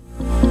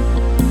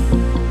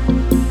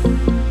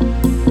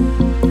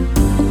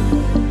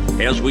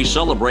 As we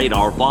celebrate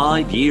our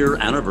 5-year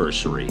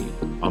anniversary,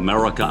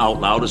 America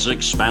Out Loud has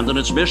expanded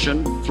its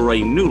mission through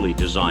a newly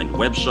designed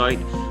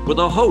website with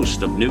a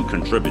host of new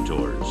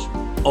contributors,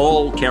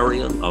 all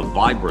carrying a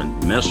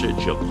vibrant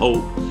message of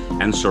hope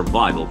and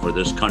survival for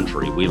this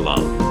country we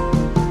love.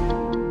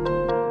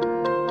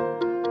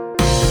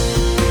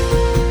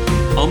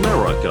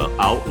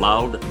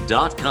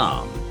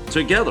 AmericaOutloud.com.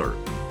 Together,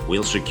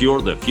 we'll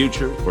secure the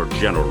future for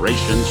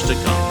generations to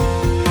come.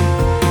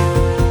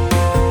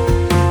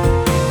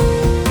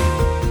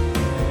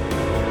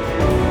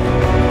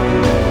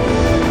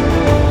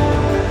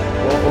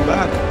 Welcome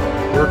back.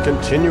 We're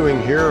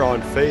continuing here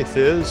on Faith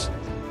Is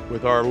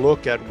with our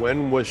look at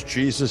when was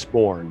Jesus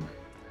born.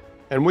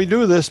 And we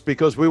do this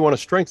because we want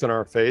to strengthen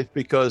our faith,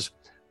 because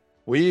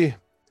we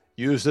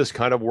use this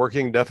kind of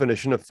working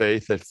definition of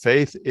faith, that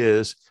faith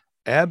is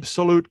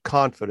absolute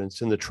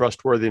confidence in the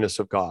trustworthiness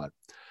of God.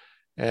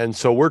 And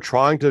so we're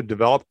trying to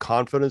develop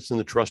confidence in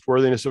the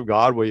trustworthiness of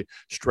God. We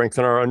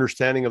strengthen our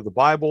understanding of the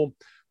Bible.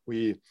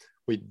 We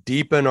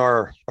deepen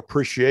our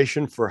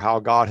appreciation for how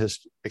God has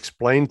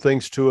explained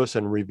things to us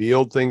and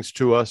revealed things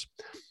to us.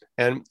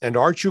 And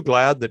aren't you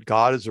glad that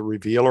God is a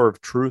revealer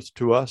of truth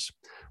to us?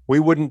 We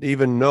wouldn't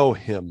even know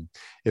him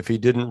if he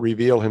didn't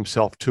reveal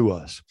himself to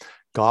us.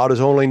 God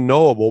is only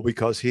knowable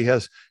because he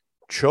has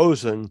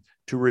chosen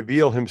to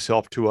reveal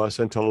himself to us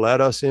and to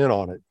let us in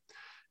on it.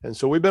 And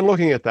so we've been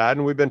looking at that,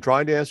 and we've been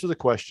trying to answer the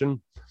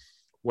question,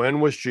 when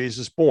was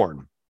Jesus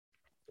born?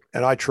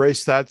 And I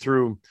traced that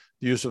through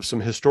the use of some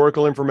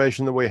historical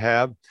information that we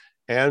have,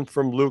 and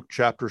from Luke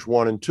chapters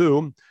 1 and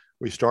 2.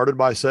 We started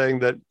by saying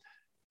that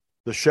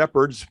the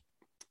shepherds,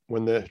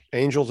 when the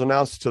angels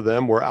announced to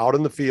them, were out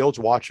in the fields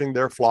watching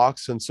their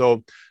flocks. And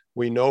so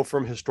we know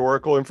from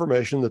historical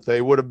information that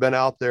they would have been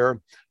out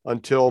there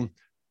until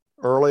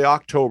early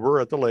October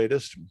at the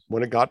latest.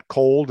 When it got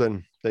cold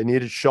and they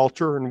needed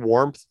shelter and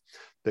warmth,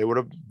 they would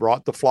have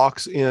brought the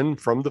flocks in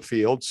from the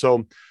field.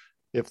 So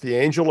if the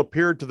angel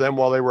appeared to them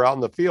while they were out in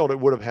the field, it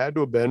would have had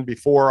to have been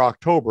before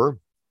October,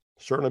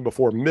 certainly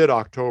before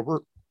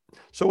mid-October.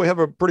 So we have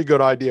a pretty good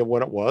idea of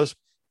when it was.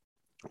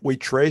 We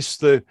trace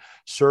the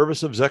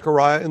service of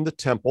Zechariah in the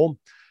temple,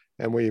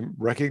 and we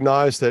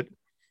recognize that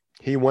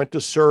he went to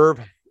serve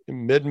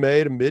in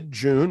mid-May to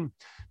mid-June,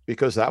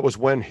 because that was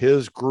when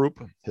his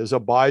group, his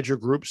Abijah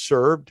group,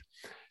 served.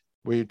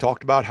 We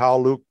talked about how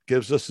Luke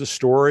gives us the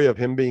story of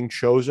him being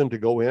chosen to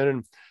go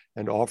in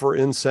and offer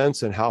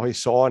incense, and how he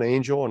saw an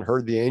angel and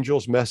heard the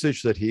angel's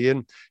message that he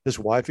and his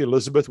wife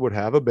Elizabeth would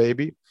have a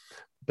baby.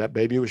 That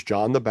baby was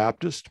John the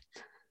Baptist.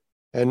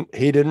 And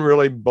he didn't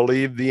really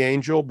believe the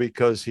angel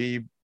because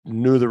he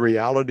knew the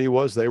reality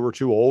was they were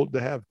too old to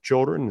have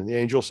children. And the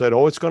angel said,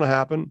 "Oh, it's going to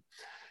happen.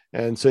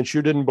 And since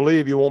you didn't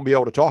believe, you won't be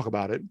able to talk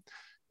about it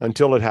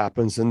until it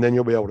happens, and then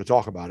you'll be able to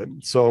talk about it."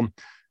 So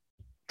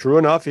true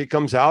enough, he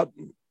comes out.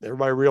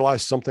 Everybody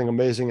realized something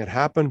amazing had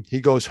happened.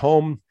 He goes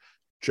home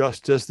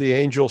just as the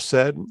angel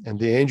said. And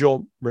the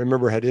angel,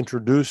 remember, had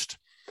introduced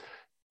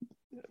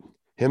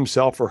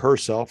himself or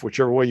herself,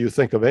 whichever way you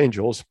think of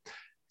angels,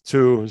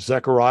 to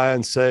Zechariah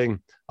and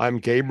saying, "I'm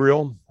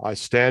Gabriel. I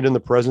stand in the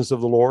presence of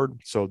the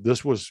Lord." So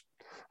this was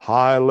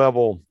high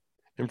level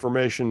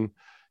information,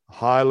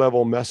 high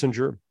level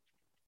messenger.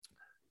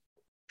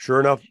 Sure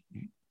enough,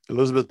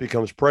 Elizabeth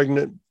becomes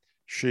pregnant.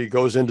 She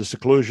goes into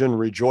seclusion,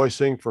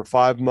 rejoicing for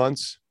 5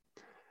 months.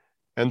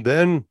 And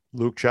then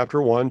Luke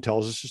chapter 1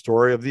 tells us the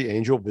story of the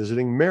angel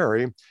visiting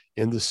Mary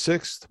in the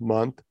 6th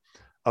month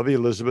of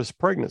Elizabeth's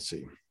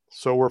pregnancy.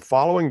 So we're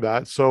following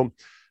that. So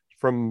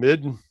from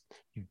mid-June,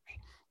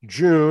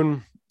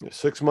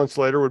 6 months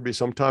later would be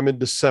sometime in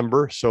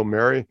December. So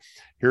Mary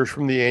hears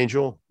from the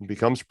angel,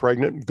 becomes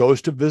pregnant,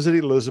 goes to visit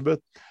Elizabeth.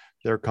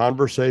 Their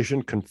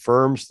conversation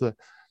confirms that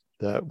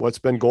what's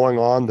been going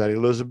on, that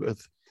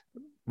Elizabeth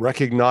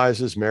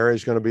recognizes Mary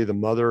is going to be the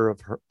mother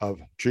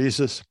of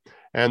Jesus,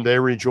 and they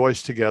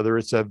rejoice together.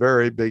 It's a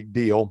very big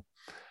deal.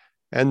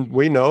 And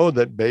we know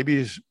that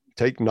babies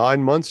take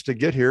 9 months to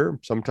get here.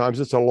 Sometimes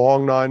it's a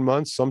long 9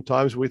 months.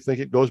 Sometimes we think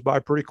it goes by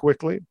pretty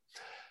quickly.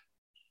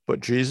 But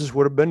Jesus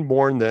would have been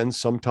born then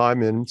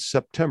sometime in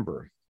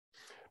September,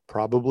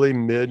 probably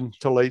mid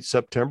to late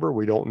September.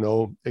 We don't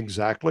know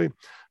exactly,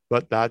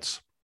 but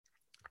that's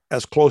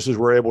as close as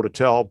we're able to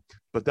tell.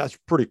 But that's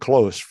pretty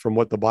close from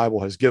what the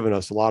Bible has given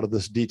us, a lot of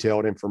this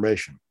detailed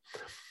information.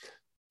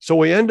 So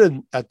we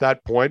ended at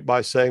that point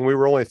by saying we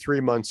were only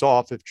 3 months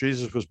off. If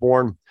Jesus was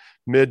born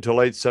mid to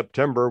late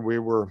September, we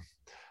were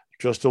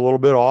just a little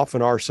bit off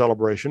in our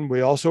celebration.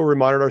 We also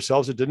reminded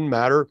ourselves it didn't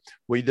matter.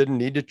 We didn't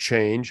need to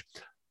change.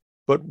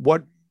 But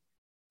what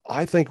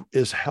I think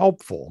is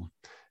helpful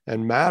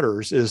and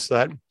matters is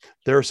that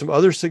there are some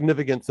other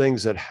significant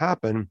things that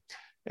happen,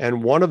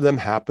 and one of them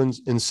happens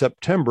in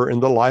September in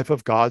the life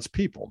of God's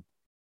people.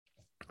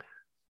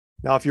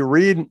 Now, if you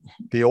read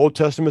the Old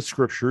Testament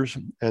scriptures,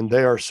 and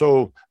they are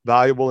so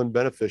valuable and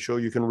beneficial,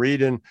 you can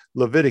read in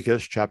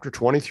Leviticus chapter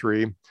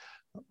 23,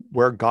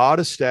 where God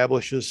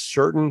establishes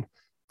certain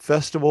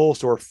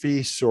festivals or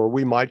feasts, or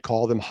we might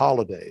call them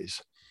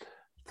holidays,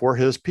 for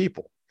his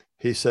people.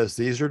 He says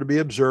these are to be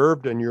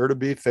observed, and you're to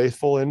be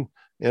faithful in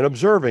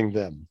observing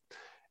them.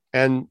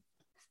 And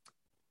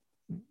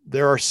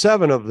there are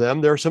 7 of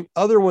them. There are some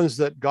other ones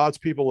that God's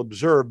people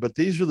observe, but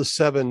these are the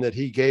 7 that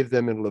he gave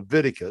them in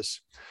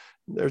Leviticus.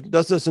 That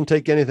doesn't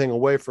take anything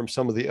away from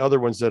some of the other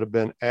ones that have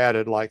been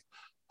added, like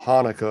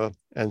Hanukkah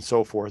and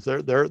so forth.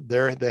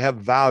 They have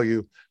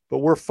value, but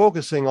we're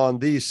focusing on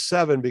these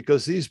 7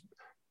 because these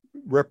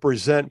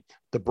represent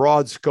the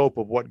broad scope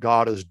of what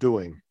God is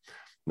doing.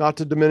 Not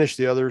to diminish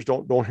the others,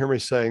 don't hear me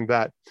saying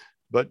that,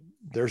 but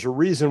there's a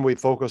reason we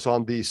focus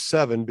on these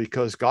 7,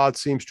 because God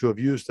seems to have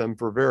used them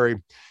for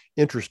very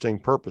interesting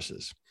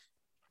purposes.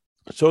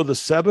 So the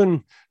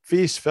 7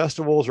 feasts,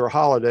 festivals, or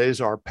holidays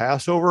are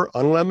Passover,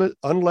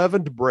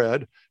 unleavened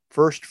bread,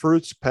 first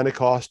fruits,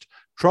 Pentecost,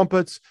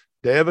 trumpets,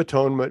 Day of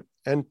Atonement,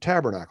 and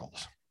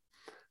tabernacles.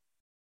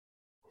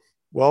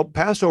 Well,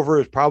 Passover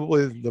is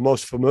probably the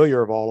most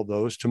familiar of all of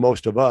those to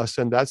most of us,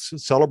 and that's a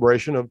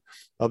celebration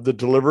of the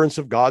deliverance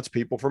of God's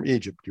people from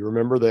Egypt. You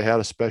remember they had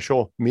a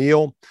special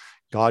meal.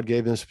 God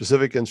gave them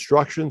specific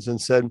instructions and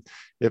said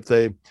if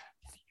they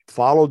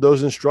followed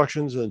those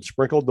instructions and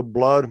sprinkled the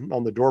blood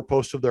on the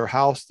doorpost of their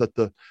house, that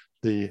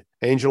the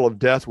angel of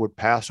death would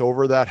pass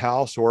over that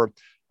house. Or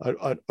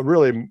a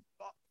really,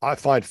 I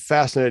find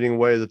fascinating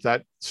way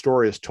that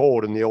story is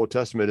told in the Old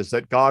Testament is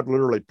that God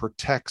literally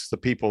protects the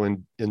people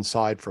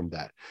inside from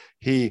that.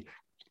 He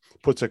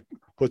puts a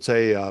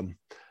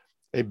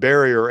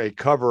barrier, a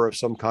cover of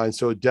some kind,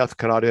 so death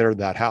cannot enter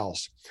that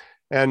house.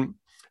 And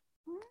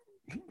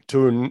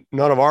to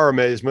none of our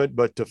amazement,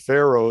 but to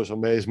Pharaoh's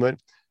amazement,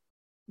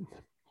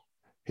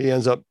 he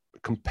ends up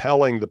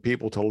compelling the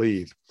people to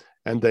leave,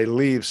 and they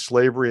leave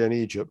slavery in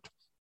Egypt.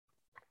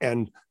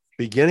 And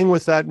beginning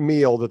with that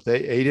meal that they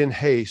ate in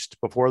haste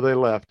before they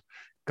left,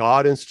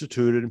 God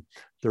instituted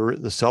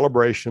the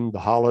celebration, the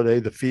holiday,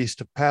 the feast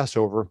of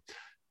Passover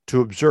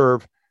to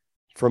observe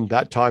from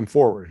that time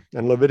forward.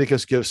 And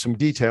Leviticus gives some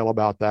detail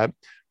about that,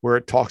 where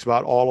it talks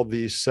about all of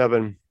these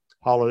 7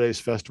 holidays,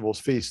 festivals,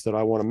 feasts that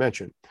I want to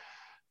mention.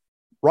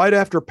 Right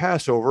after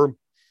Passover,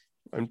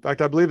 in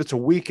fact, I believe it's a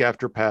week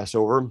after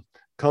Passover,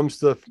 comes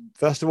the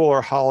festival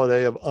or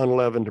holiday of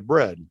unleavened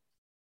bread.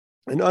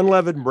 And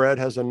unleavened bread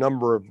has a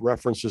number of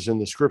references in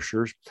the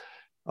scriptures.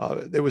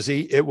 It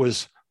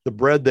was the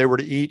bread they were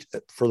to eat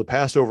for the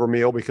Passover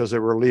meal because they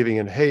were leaving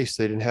in haste.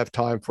 They didn't have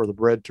time for the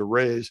bread to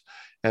raise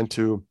and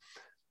to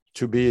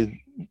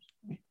be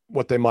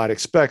what they might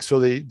expect. So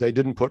they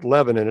didn't put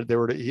leaven in it. They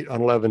were to eat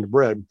unleavened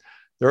bread.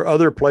 There are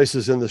other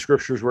places in the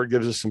scriptures where it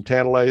gives us some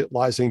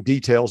tantalizing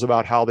details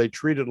about how they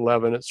treated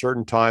leaven at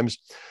certain times.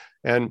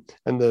 And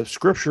the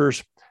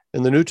scriptures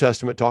in the New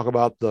Testament talk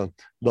about the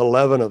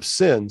leaven of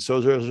sin. So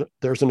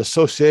there's an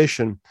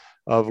association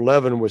of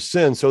leaven with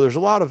sin. So there's a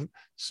lot of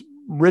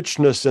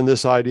richness in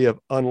this idea of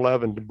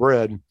unleavened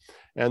bread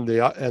and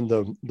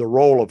the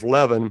role of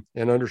leaven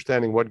in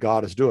understanding what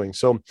God is doing.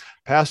 So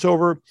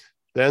Passover,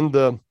 then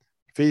the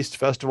feast,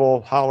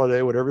 festival,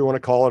 holiday, whatever you want to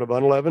call it, of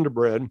unleavened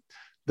bread,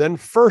 then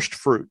first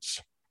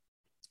fruits.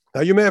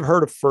 Now you may have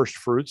heard of first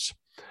fruits.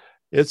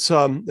 It's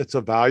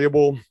a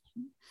valuable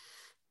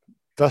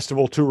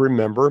festival to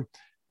remember.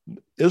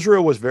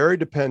 Israel was very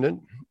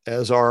dependent,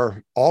 as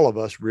are all of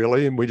us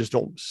really, and we just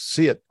don't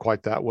see it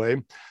quite that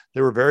way.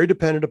 They were very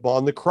dependent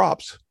upon the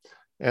crops.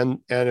 And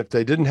if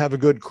they didn't have a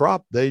good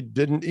crop, they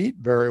didn't eat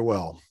very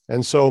well.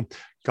 And so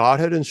God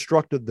had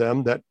instructed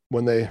them that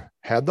when they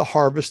had the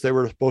harvest, they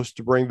were supposed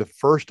to bring the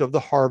first of the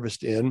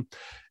harvest in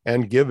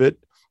and give it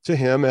to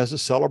him as a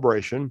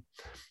celebration.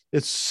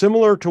 It's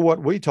similar to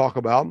what we talk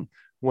about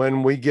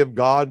when we give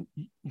God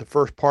the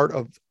first part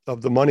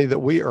of the money that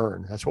we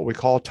earn. That's what we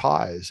call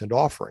tithes and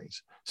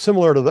offerings,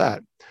 similar to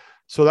that.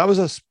 So that was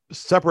a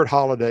separate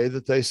holiday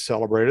that they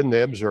celebrated and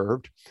they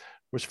observed,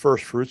 was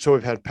first fruits. So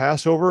we've had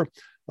Passover,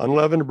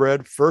 unleavened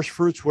bread. First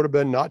fruits would have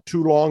been not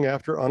too long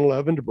after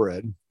unleavened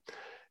bread.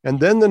 And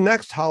then the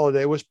next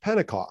holiday was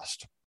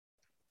Pentecost.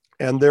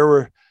 And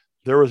there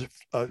was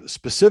a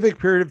specific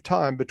period of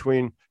time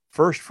between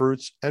first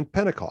fruits and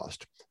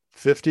Pentecost,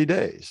 50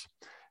 days.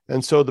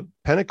 And so the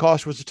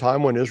Pentecost was a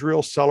time when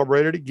Israel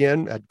celebrated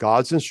again at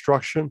God's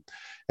instruction,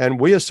 and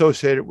we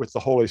associate it with the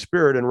Holy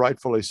Spirit, and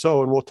rightfully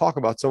so. And we'll talk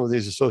about some of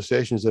these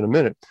associations in a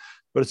minute.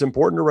 But it's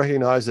important to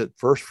recognize that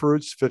first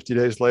fruits, 50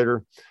 days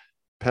later,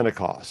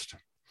 Pentecost.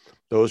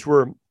 Those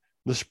were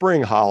the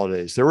spring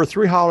holidays. There were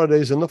 3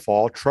 holidays in the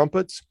fall: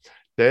 trumpets,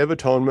 Day of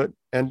Atonement,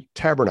 and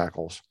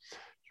tabernacles.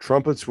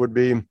 Trumpets would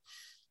be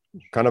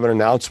kind of an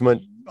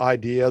announcement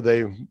idea.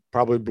 They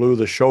probably blew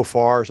the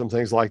shofar, some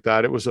things like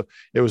that. It was a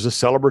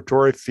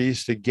celebratory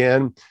feast,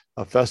 again,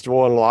 a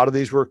festival, and a lot of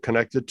these were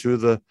connected to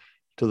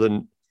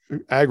the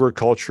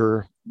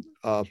agriculture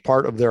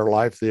part of their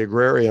life, the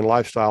agrarian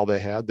lifestyle they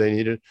had. They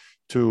needed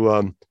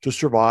to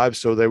survive,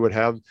 so they would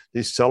have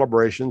these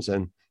celebrations,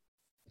 and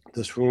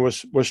this one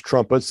was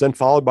trumpets, then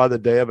followed by the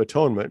Day of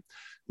Atonement.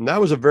 And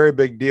that was a very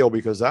big deal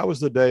because that was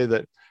the day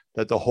that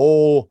the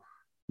whole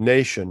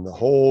nation, the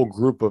whole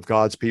group of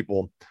God's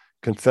people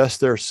confessed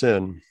their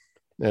sin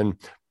and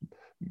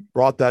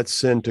brought that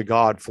sin to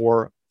God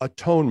for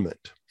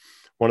atonement.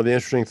 One of the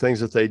interesting things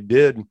that they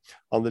did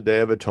on the Day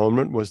of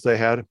Atonement was they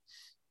had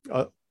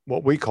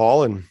what we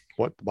call, and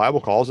what the Bible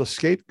calls, a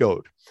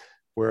scapegoat,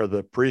 where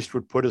the priest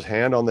would put his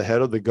hand on the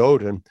head of the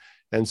goat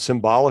and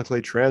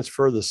symbolically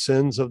transfer the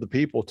sins of the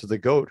people to the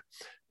goat.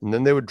 And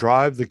then they would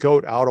drive the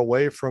goat out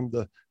away from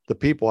the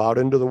people out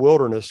into the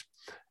wilderness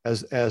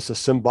as a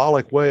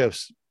symbolic way of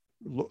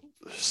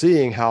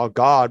seeing how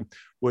God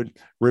would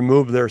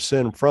remove their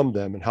sin from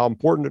them and how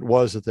important it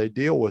was that they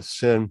deal with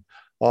sin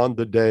on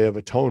the Day of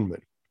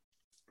Atonement.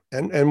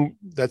 And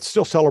that's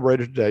still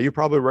celebrated today. You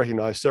probably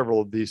recognize several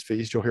of these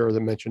feasts. You'll hear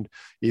them mentioned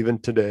even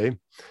today.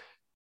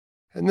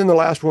 And then the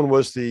last one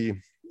was the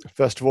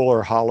festival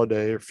or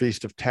holiday or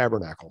Feast of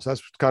Tabernacles.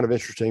 That's kind of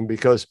interesting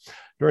because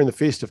during the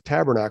Feast of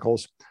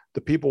Tabernacles,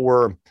 the people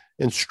were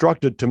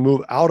instructed to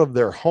move out of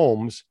their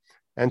homes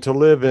and to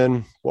live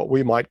in what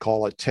we might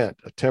call a tent,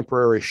 a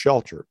temporary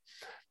shelter.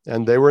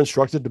 And they were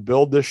instructed to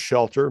build this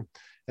shelter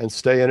and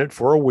stay in it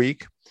for a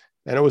week.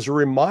 And it was a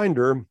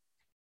reminder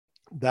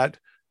that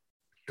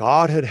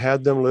God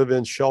had them live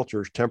in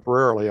shelters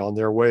temporarily on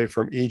their way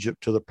from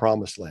Egypt to the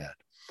Promised Land.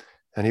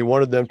 And he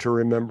wanted them to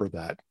remember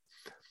that.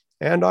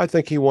 And I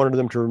think he wanted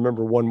them to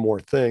remember one more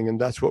thing, and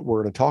that's what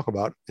we're going to talk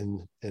about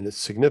in its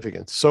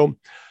significance. So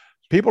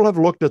people have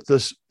looked at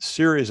this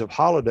series of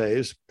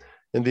holidays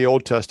in the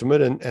Old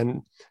Testament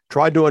and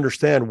tried to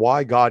understand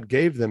why God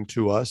gave them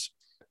to us.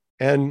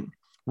 And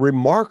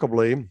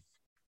remarkably,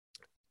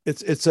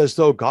 it's as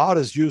though God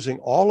is using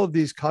all of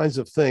these kinds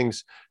of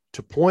things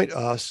to point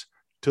us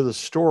to the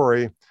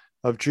story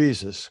of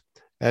Jesus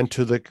and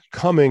to the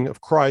coming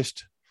of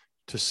Christ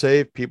to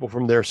save people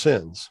from their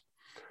sins.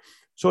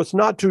 So it's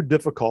not too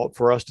difficult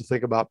for us to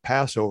think about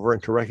Passover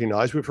and to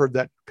recognize, we've heard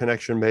that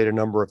connection made a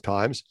number of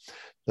times,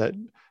 that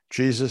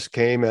Jesus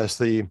came as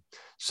the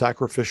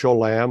sacrificial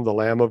lamb, the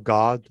Lamb of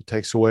God that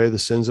takes away the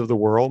sins of the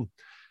world.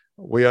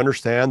 We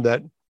understand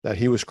that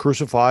he was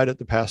crucified at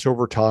the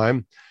Passover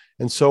time.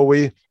 And so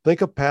we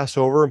think of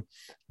Passover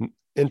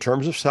in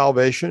terms of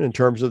salvation, in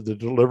terms of the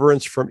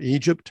deliverance from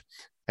Egypt,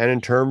 and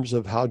in terms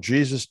of how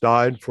Jesus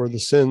died for the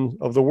sin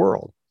of the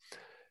world.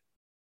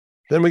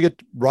 Then we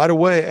get right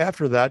away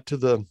after that to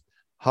the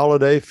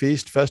holiday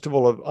feast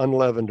festival of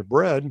unleavened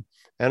bread,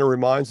 and it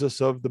reminds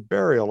us of the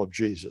burial of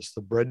Jesus.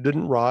 The bread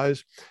didn't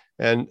rise,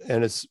 and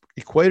it's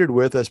equated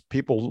with, as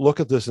people look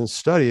at this and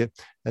study it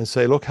and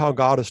say, look how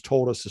God has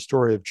told us the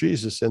story of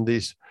Jesus in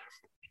these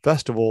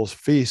festivals,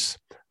 feasts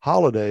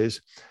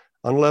holidays,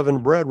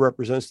 unleavened bread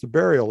represents the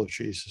burial of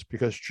Jesus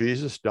because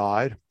Jesus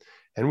died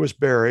and was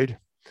buried.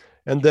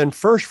 And then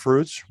first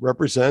fruits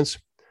represents,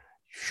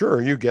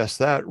 sure, you guessed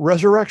that,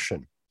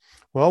 resurrection.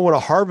 Well, when a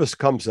harvest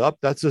comes up,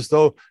 that's as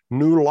though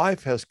new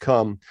life has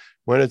come.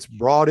 When it's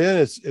brought in,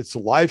 it's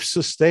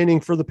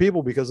life-sustaining for the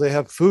people because they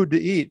have food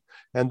to eat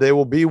and they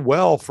will be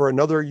well for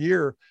another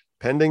year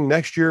pending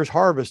next year's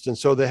harvest. And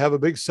so they have a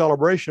big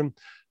celebration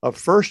of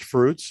first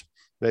fruits.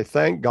 They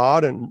thank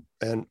God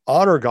and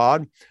honor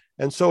God.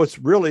 And so it's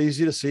really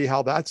easy to see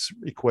how that's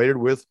equated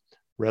with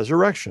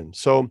resurrection.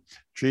 So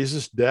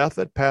Jesus' death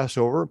at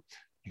Passover,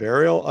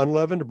 burial,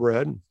 unleavened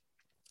bread,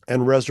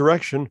 and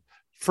resurrection,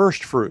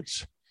 first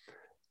fruits.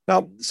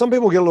 Now, some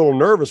people get a little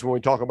nervous when we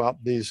talk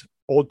about these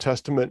Old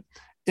Testament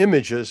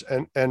images,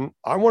 and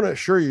I want to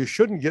assure you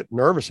shouldn't get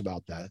nervous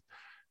about that.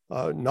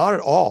 Not at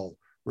all.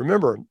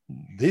 Remember,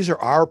 these are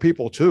our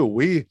people too.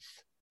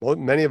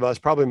 Many of us,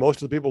 probably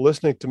most of the people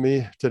listening to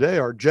me today,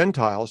 are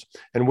Gentiles,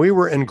 and we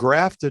were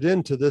engrafted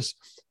into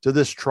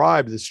this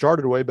tribe that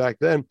started way back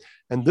then.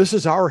 And this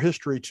is our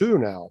history too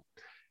now.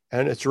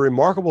 And it's a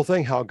remarkable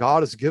thing how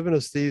God has given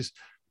us these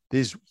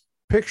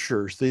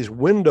pictures, these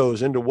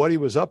windows into what he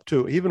was up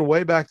to, even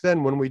way back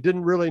then when we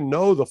didn't really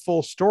know the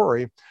full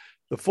story.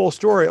 The full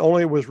story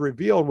only was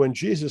revealed when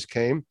Jesus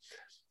came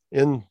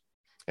in,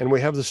 and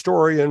we have the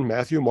story in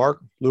Matthew,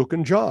 Mark, Luke,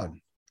 and John.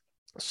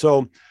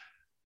 So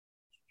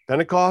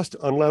Pentecost,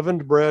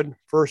 unleavened bread,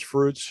 first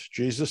fruits,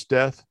 Jesus'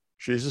 death,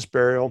 Jesus'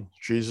 burial,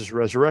 Jesus'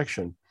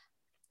 resurrection.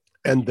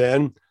 And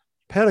then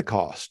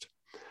Pentecost.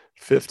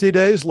 50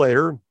 days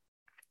later,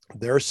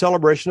 their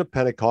celebration of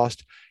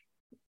Pentecost,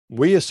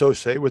 we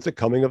associate with the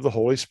coming of the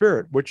Holy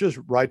Spirit, which is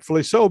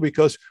rightfully so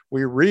because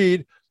we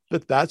read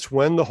that that's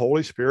when the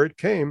Holy Spirit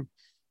came.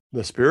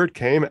 The Spirit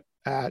came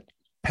at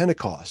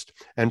Pentecost,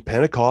 and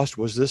Pentecost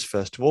was this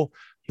festival,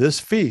 this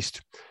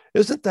feast.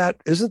 Isn't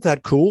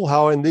that cool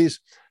how in these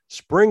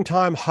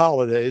springtime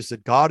holidays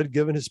that God had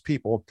given his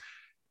people,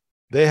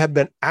 they have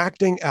been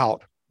acting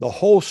out the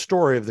whole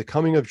story of the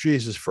coming of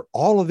Jesus for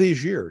all of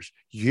these years,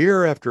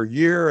 year after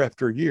year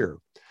after year.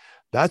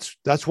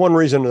 That's one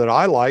reason that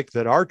I like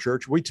that our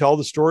church, we tell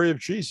the story of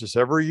Jesus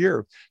every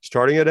year,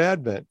 starting at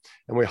Advent,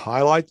 and we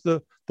highlight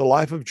the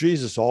life of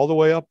Jesus all the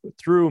way up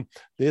through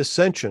the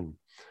Ascension,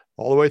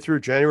 all the way through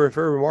January,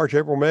 February, March,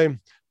 April, May.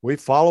 We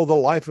follow the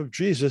life of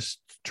Jesus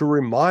to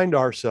remind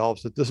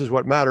ourselves that this is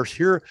what matters.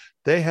 Here,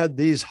 they had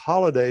these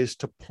holidays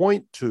to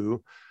point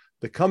to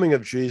the coming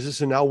of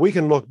Jesus, and now we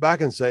can look back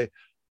and say,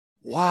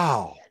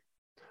 wow,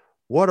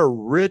 what a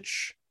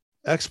rich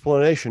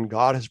explanation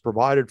God has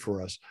provided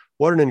for us.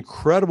 What an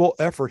incredible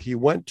effort he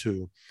went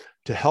to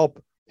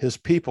help his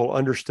people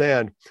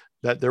understand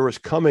that there was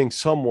coming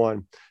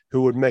someone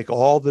who would make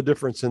all the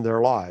difference in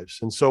their lives.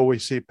 And so we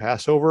see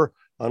Passover,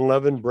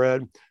 unleavened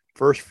bread,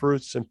 first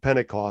fruits, and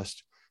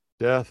Pentecost,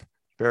 death,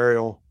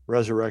 burial,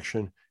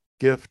 resurrection,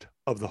 gift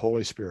of the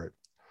Holy Spirit.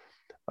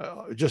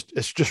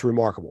 It's just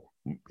remarkable.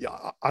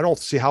 I don't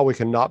see how we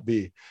can not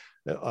be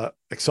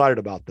excited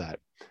about that.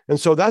 And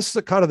so that's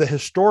the kind of the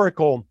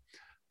historical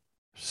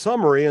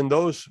summary in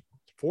those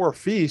 4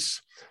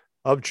 feasts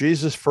of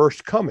Jesus'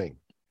 first coming.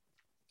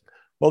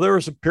 Well, there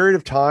was a period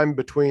of time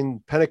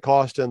between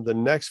Pentecost and the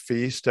next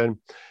feast, and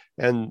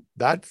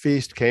that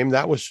feast came,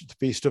 that was the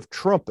Feast of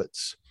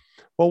Trumpets.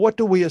 Well, what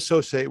do we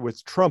associate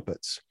with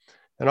trumpets?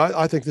 And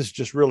I think this is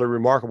just really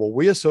remarkable.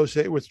 We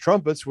associate with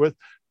trumpets with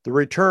the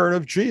return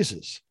of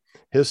Jesus,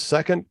 his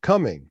second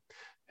coming.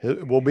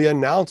 It will be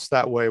announced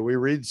that way. We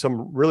read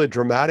some really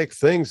dramatic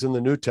things in the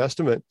New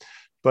Testament,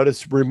 but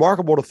it's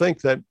remarkable to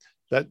think that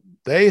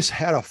they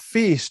had a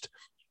feast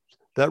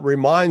that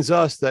reminds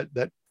us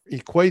that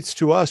equates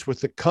to us with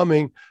the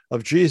coming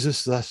of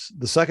Jesus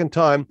the second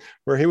time,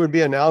 where he would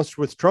be announced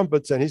with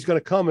trumpets, and he's going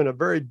to come in a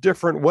very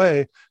different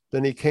way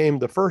than he came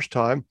the first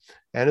time.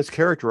 And it's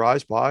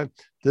characterized by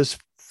this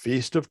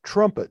Feast of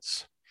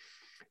Trumpets.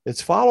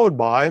 It's followed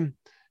by,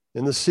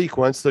 in the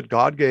sequence that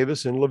God gave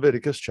us in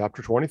Leviticus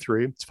chapter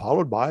 23, it's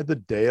followed by the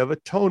Day of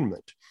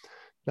Atonement.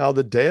 Now,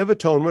 the Day of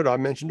Atonement, I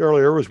mentioned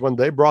earlier, was when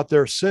they brought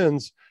their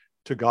sins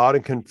to God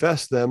and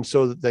confessed them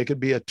so that they could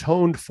be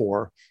atoned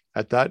for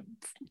at that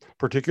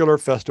particular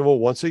festival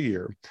once a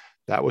year.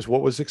 That was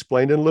what was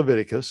explained in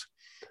Leviticus.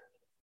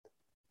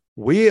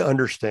 We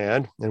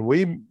understand, and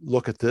we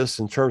look at this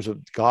in terms of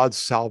God's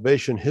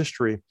salvation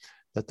history,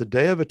 that the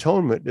Day of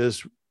Atonement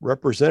is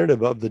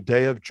representative of the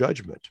Day of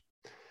Judgment.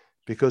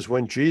 Because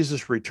when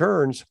Jesus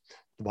returns,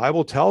 the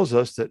Bible tells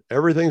us that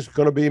everything's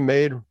going to be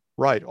made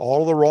right.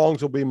 All of the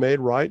wrongs will be made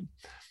right.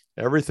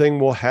 Everything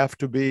will have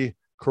to be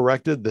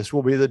corrected. This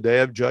will be the Day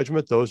of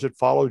Judgment. Those that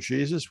follow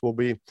Jesus will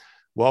be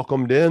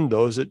welcomed in.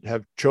 Those that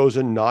have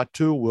chosen not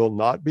to will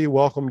not be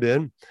welcomed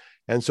in.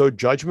 And so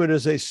judgment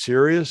is a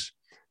serious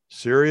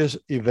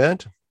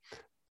event.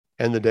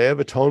 And the Day of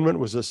Atonement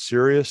was a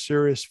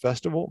serious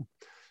festival.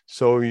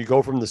 So you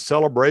go from the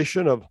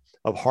celebration of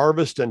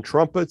harvest and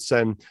trumpets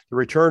and the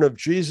return of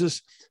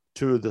Jesus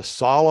to the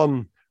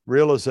solemn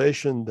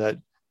realization that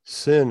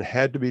sin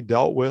had to be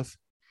dealt with.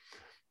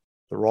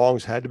 The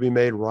wrongs had to be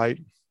made right.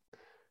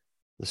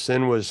 The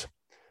sin was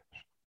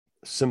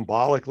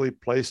symbolically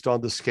placed on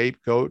the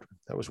scapegoat.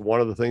 That was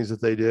one of the things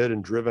that they did,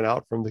 and driven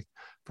out from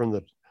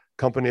the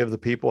company of the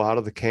people, out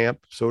of the camp,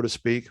 so to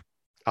speak,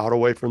 out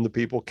away from the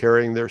people,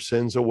 carrying their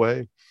sins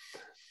away.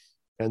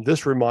 And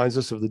this reminds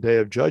us of the day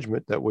of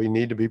judgment that we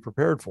need to be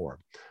prepared for.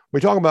 We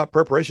talk about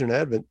preparation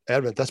and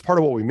Advent. That's part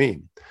of what we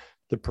mean.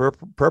 The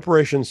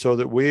preparation so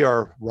that we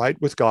are right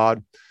with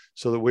God,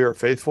 so that we are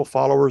faithful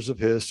followers of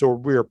his, so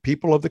we are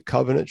people of the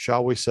covenant,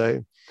 shall we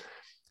say.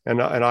 And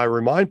I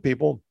remind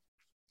people,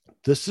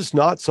 this is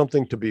not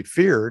something to be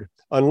feared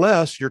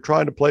unless you're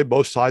trying to play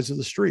both sides of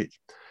the street.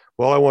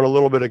 Well, I want a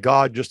little bit of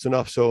God, just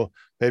enough so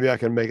maybe I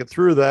can make it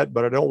through that,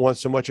 but I don't want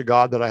so much of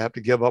God that I have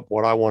to give up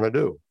what I want to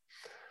do.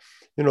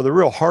 You know, the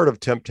real heart of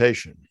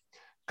temptation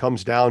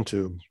comes down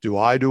to, do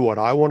I do what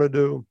I want to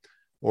do,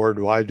 or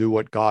do I do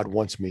what God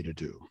wants me to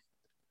do?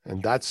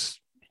 And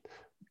that's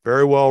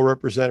very well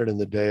represented in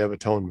the Day of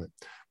Atonement,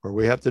 where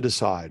we have to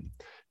decide,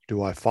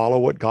 do I follow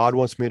what God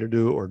wants me to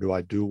do, or do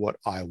I do what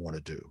I want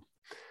to do?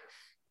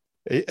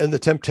 And the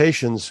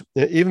temptations,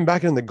 even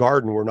back in the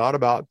garden, were not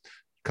about,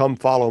 come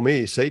follow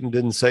me. Satan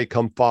didn't say,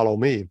 come follow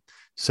me.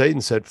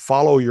 Satan said,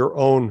 follow your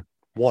own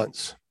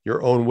wants,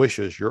 your own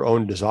wishes, your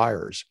own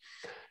desires,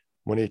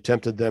 when he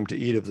tempted them to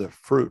eat of the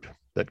fruit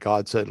that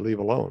God said, leave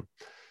alone.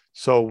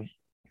 So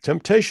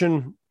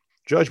temptation,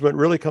 judgment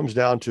really comes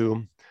down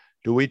to,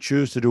 do we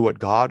choose to do what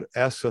God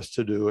asks us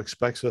to do,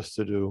 expects us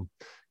to do,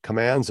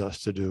 commands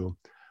us to do?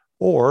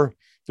 Or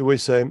do we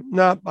say,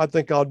 no, I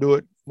think I'll do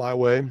it my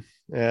way.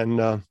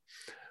 And,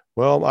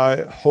 well,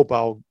 I hope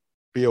I'll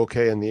be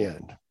okay in the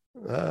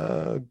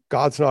end.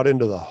 God's not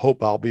into the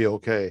hope I'll be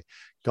okay.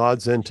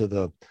 God's into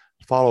the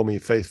follow me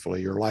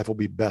faithfully. Your life will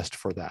be best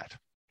for that.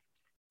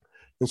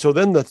 And so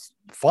then the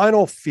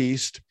final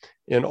feast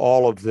in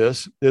all of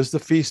this is the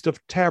Feast of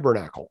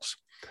Tabernacles.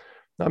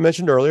 Now, I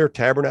mentioned earlier,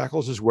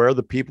 tabernacles is where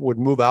the people would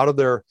move out of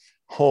their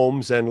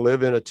homes and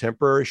live in a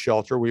temporary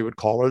shelter. We would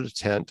call it a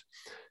tent.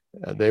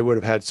 They would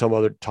have had some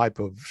other type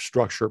of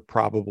structure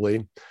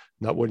probably.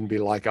 That wouldn't be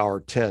like our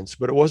tents,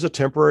 but it was a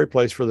temporary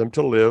place for them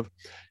to live.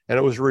 And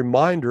it was a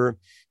reminder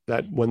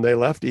that when they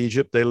left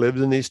Egypt, they lived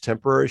in these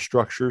temporary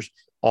structures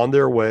on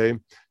their way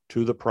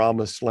to the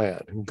promised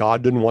land. And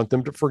God didn't want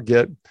them to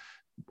forget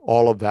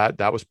all of that.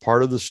 That was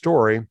part of the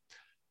story.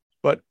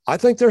 But I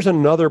think there's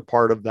another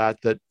part of that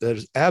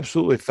is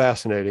absolutely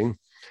fascinating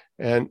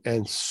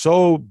and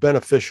so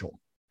beneficial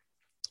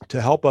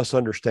to help us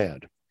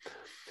understand.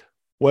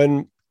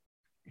 When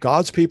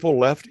God's people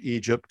left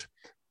Egypt,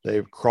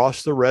 they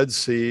crossed the Red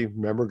Sea.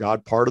 Remember,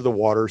 God parted the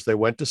waters. They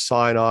went to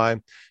Sinai.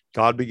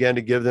 God began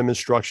to give them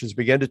instructions,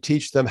 began to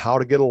teach them how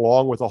to get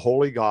along with a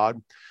holy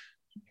God,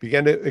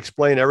 began to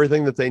explain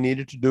everything that they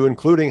needed to do,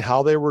 including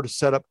how they were to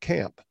set up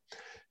camp.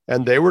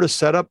 And they were to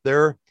set up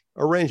their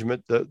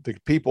arrangement, the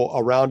people,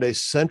 around a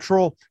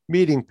central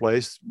meeting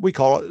place. We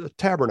call it a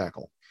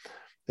tabernacle.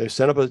 They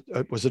set up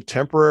it was a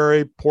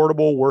temporary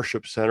portable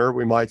worship center,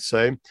 we might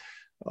say.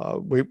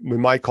 We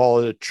might call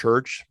it a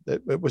church.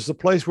 It was the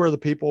place where the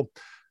people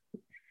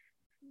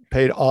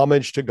paid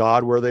homage to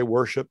God, where they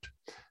worshiped.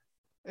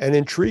 And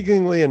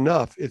intriguingly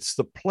enough, it's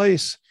the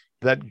place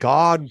that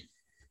God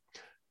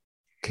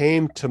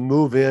came to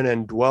move in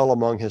and dwell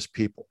among his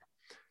people.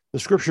 The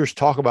scriptures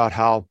talk about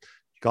how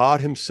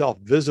God himself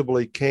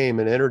visibly came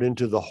and entered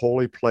into the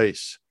holy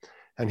place,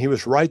 and he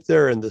was right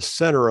there in the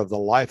center of the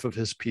life of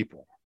his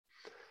people.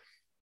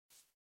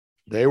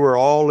 They were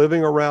all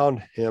living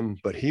around him,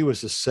 but he was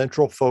the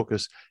central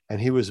focus,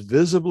 and he was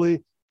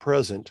visibly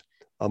present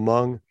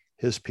among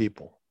his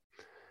people.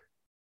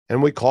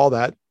 And we call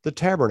that the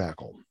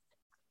tabernacle.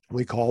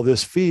 We call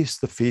this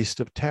feast the Feast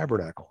of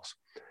Tabernacles.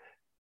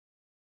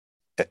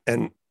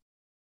 And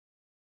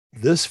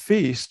this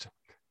feast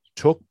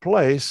took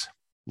place.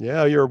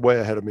 Yeah, you're way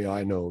ahead of me.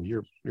 I know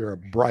you're a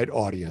bright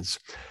audience.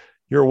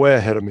 You're way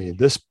ahead of me.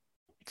 This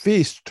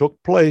feast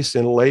took place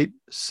in late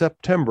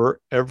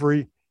September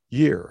every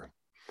year.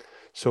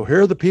 So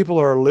here the people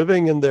are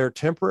living in their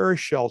temporary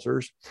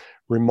shelters,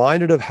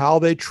 reminded of how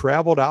they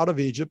traveled out of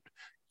Egypt.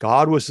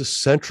 God was the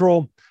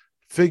central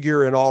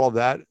figure in all of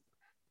that.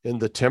 In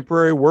the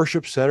temporary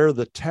worship center,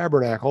 the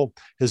tabernacle,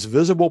 his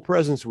visible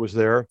presence was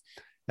there.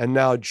 And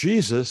now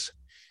Jesus,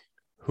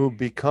 who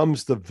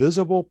becomes the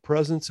visible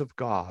presence of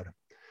God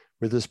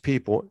with his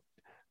people,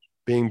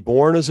 being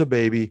born as a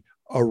baby,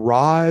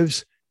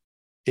 arrives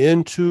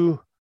into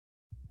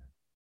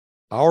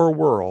our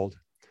world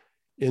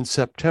in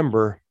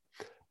September.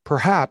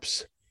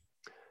 Perhaps,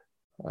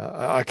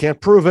 I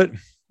can't prove it,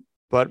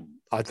 but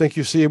I think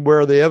you see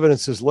where the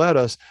evidence has led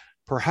us,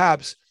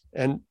 perhaps,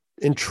 and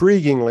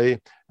intriguingly,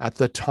 at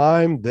the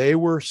time they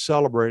were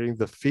celebrating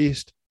the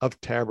Feast of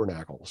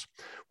Tabernacles,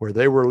 where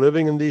they were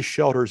living in these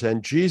shelters,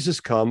 and Jesus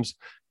comes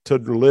to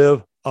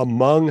live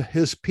among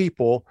his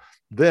people.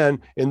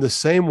 Then, in the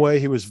same way,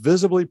 he was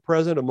visibly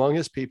present among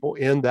his people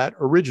in that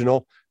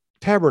original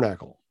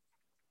tabernacle.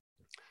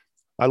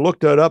 I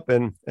looked that up,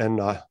 and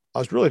I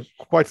was really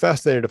quite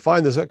fascinated to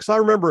find this, because I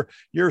remember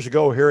years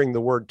ago hearing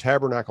the word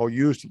tabernacle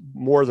used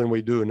more than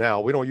we do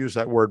now. We don't use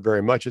that word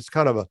very much. It's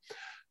kind of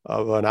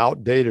of an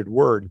outdated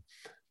word.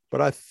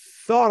 But I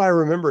thought I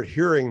remembered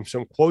hearing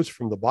some quotes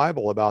from the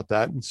Bible about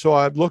that. And so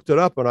I looked it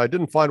up and I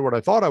didn't find what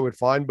I thought I would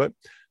find, but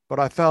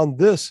I found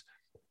this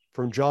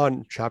from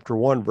John chapter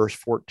 1, verse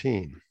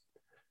 14.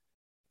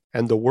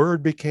 And the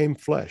Word became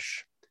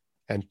flesh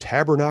and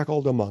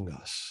tabernacled among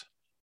us.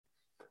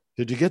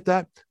 Did you get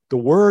that? The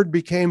Word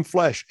became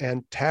flesh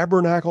and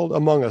tabernacled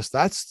among us.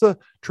 That's the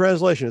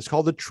translation. It's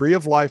called the Tree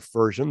of Life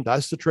version.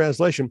 That's the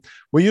translation.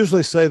 We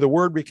usually say the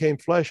Word became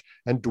flesh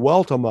and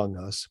dwelt among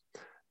us,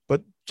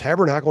 but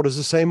tabernacled is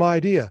the same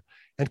idea.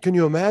 And can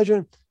you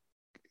imagine?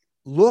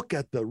 Look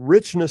at the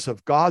richness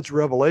of God's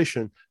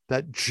revelation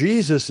that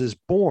Jesus is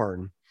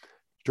born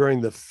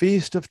during the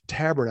Feast of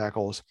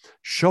Tabernacles,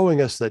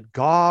 showing us that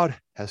God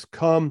has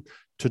come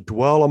to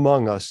dwell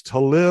among us, to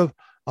live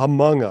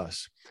among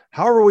us.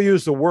 However we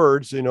use the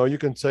words, you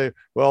can say,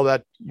 well,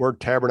 that word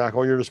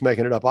tabernacle, you're just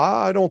making it up.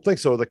 I don't think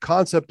so. The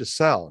concept is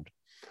sound.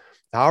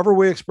 However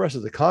we express it,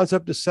 the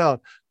concept is sound,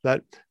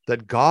 that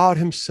God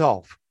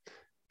himself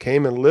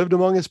came and lived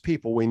among his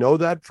people. We know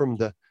that from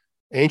the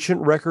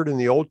ancient record in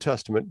the Old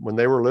Testament, when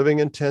they were living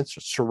in tents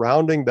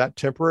surrounding that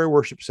temporary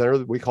worship center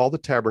that we call the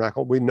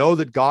tabernacle. We know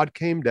that God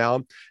came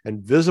down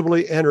and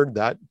visibly entered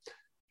that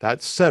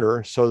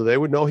center so that they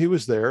would know he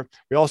was there.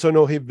 We also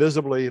know he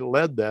visibly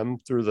led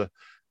them through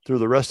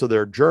the rest of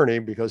their journey,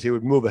 because he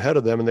would move ahead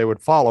of them and they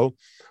would follow.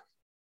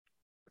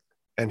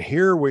 And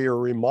here we are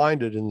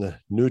reminded in the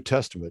New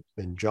Testament,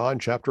 in John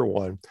chapter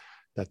 1,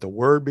 that the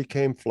Word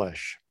became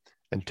flesh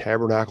and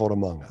tabernacled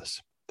among us.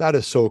 That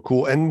is so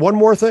cool. And one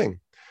more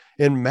thing.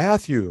 In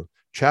Matthew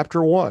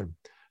chapter 1,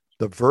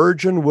 the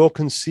virgin will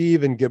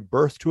conceive and give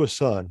birth to a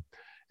son,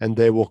 and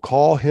they will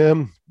call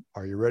him,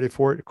 are you ready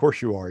for it? Of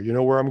course you are. You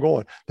know where I'm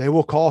going. They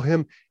will call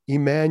him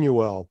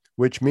Emmanuel,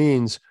 which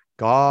means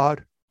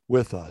God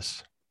with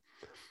us.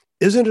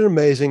 Isn't it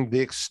amazing the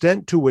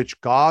extent to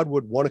which God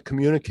would want to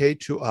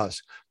communicate to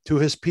us, to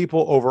his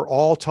people over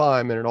all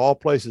time and in all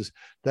places,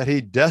 that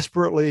he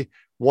desperately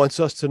wants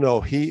us to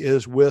know he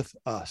is with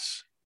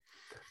us?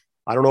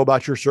 I don't know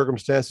about your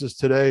circumstances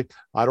today.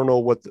 I don't know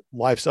what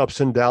life's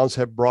ups and downs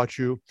have brought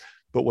you,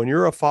 but when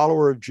you're a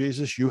follower of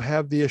Jesus, you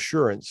have the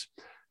assurance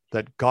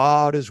that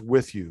God is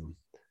with you.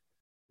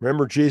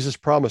 Remember Jesus'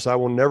 promise, I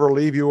will never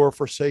leave you or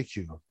forsake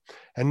you.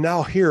 And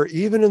now here,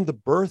 even in the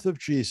birth of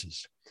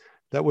Jesus,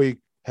 that we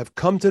have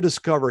come to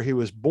discover he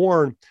was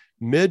born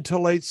mid to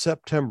late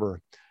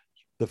September.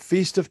 The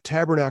Feast of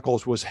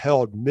Tabernacles was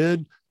held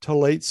mid to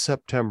late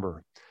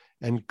September,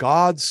 and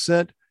God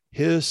sent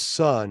his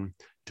son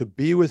to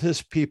be with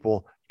his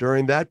people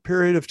during that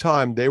period of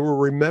time. They were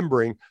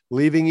remembering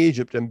leaving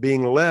Egypt and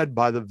being led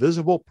by the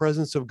visible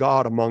presence of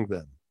God among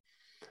them.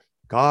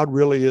 God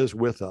really is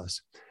with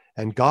us,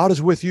 and God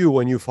is with you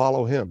when you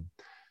follow him.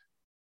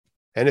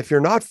 And if you're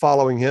not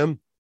following him,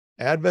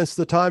 Advent's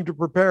the time to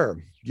prepare.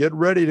 Get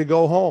ready to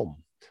go home.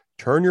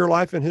 Turn your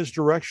life in his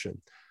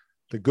direction.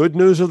 The good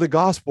news of the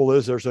gospel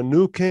is there's a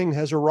new king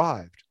has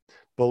arrived.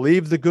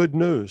 Believe the good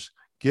news.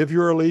 Give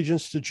your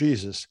allegiance to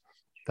Jesus.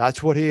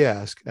 That's what he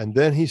asked. And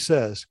then he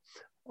says,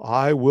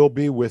 I will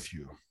be with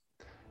you.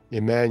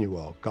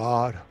 Emmanuel,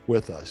 God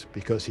with us,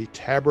 because he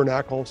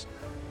tabernacles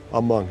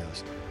among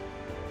us.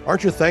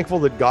 Aren't you thankful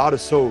that God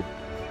is so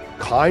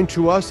kind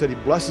to us, that he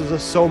blesses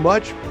us so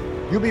much?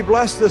 You be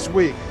blessed this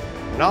week.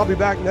 And I'll be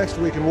back next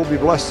week and we'll be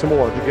blessed some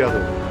more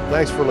together.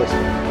 Thanks for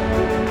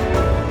listening.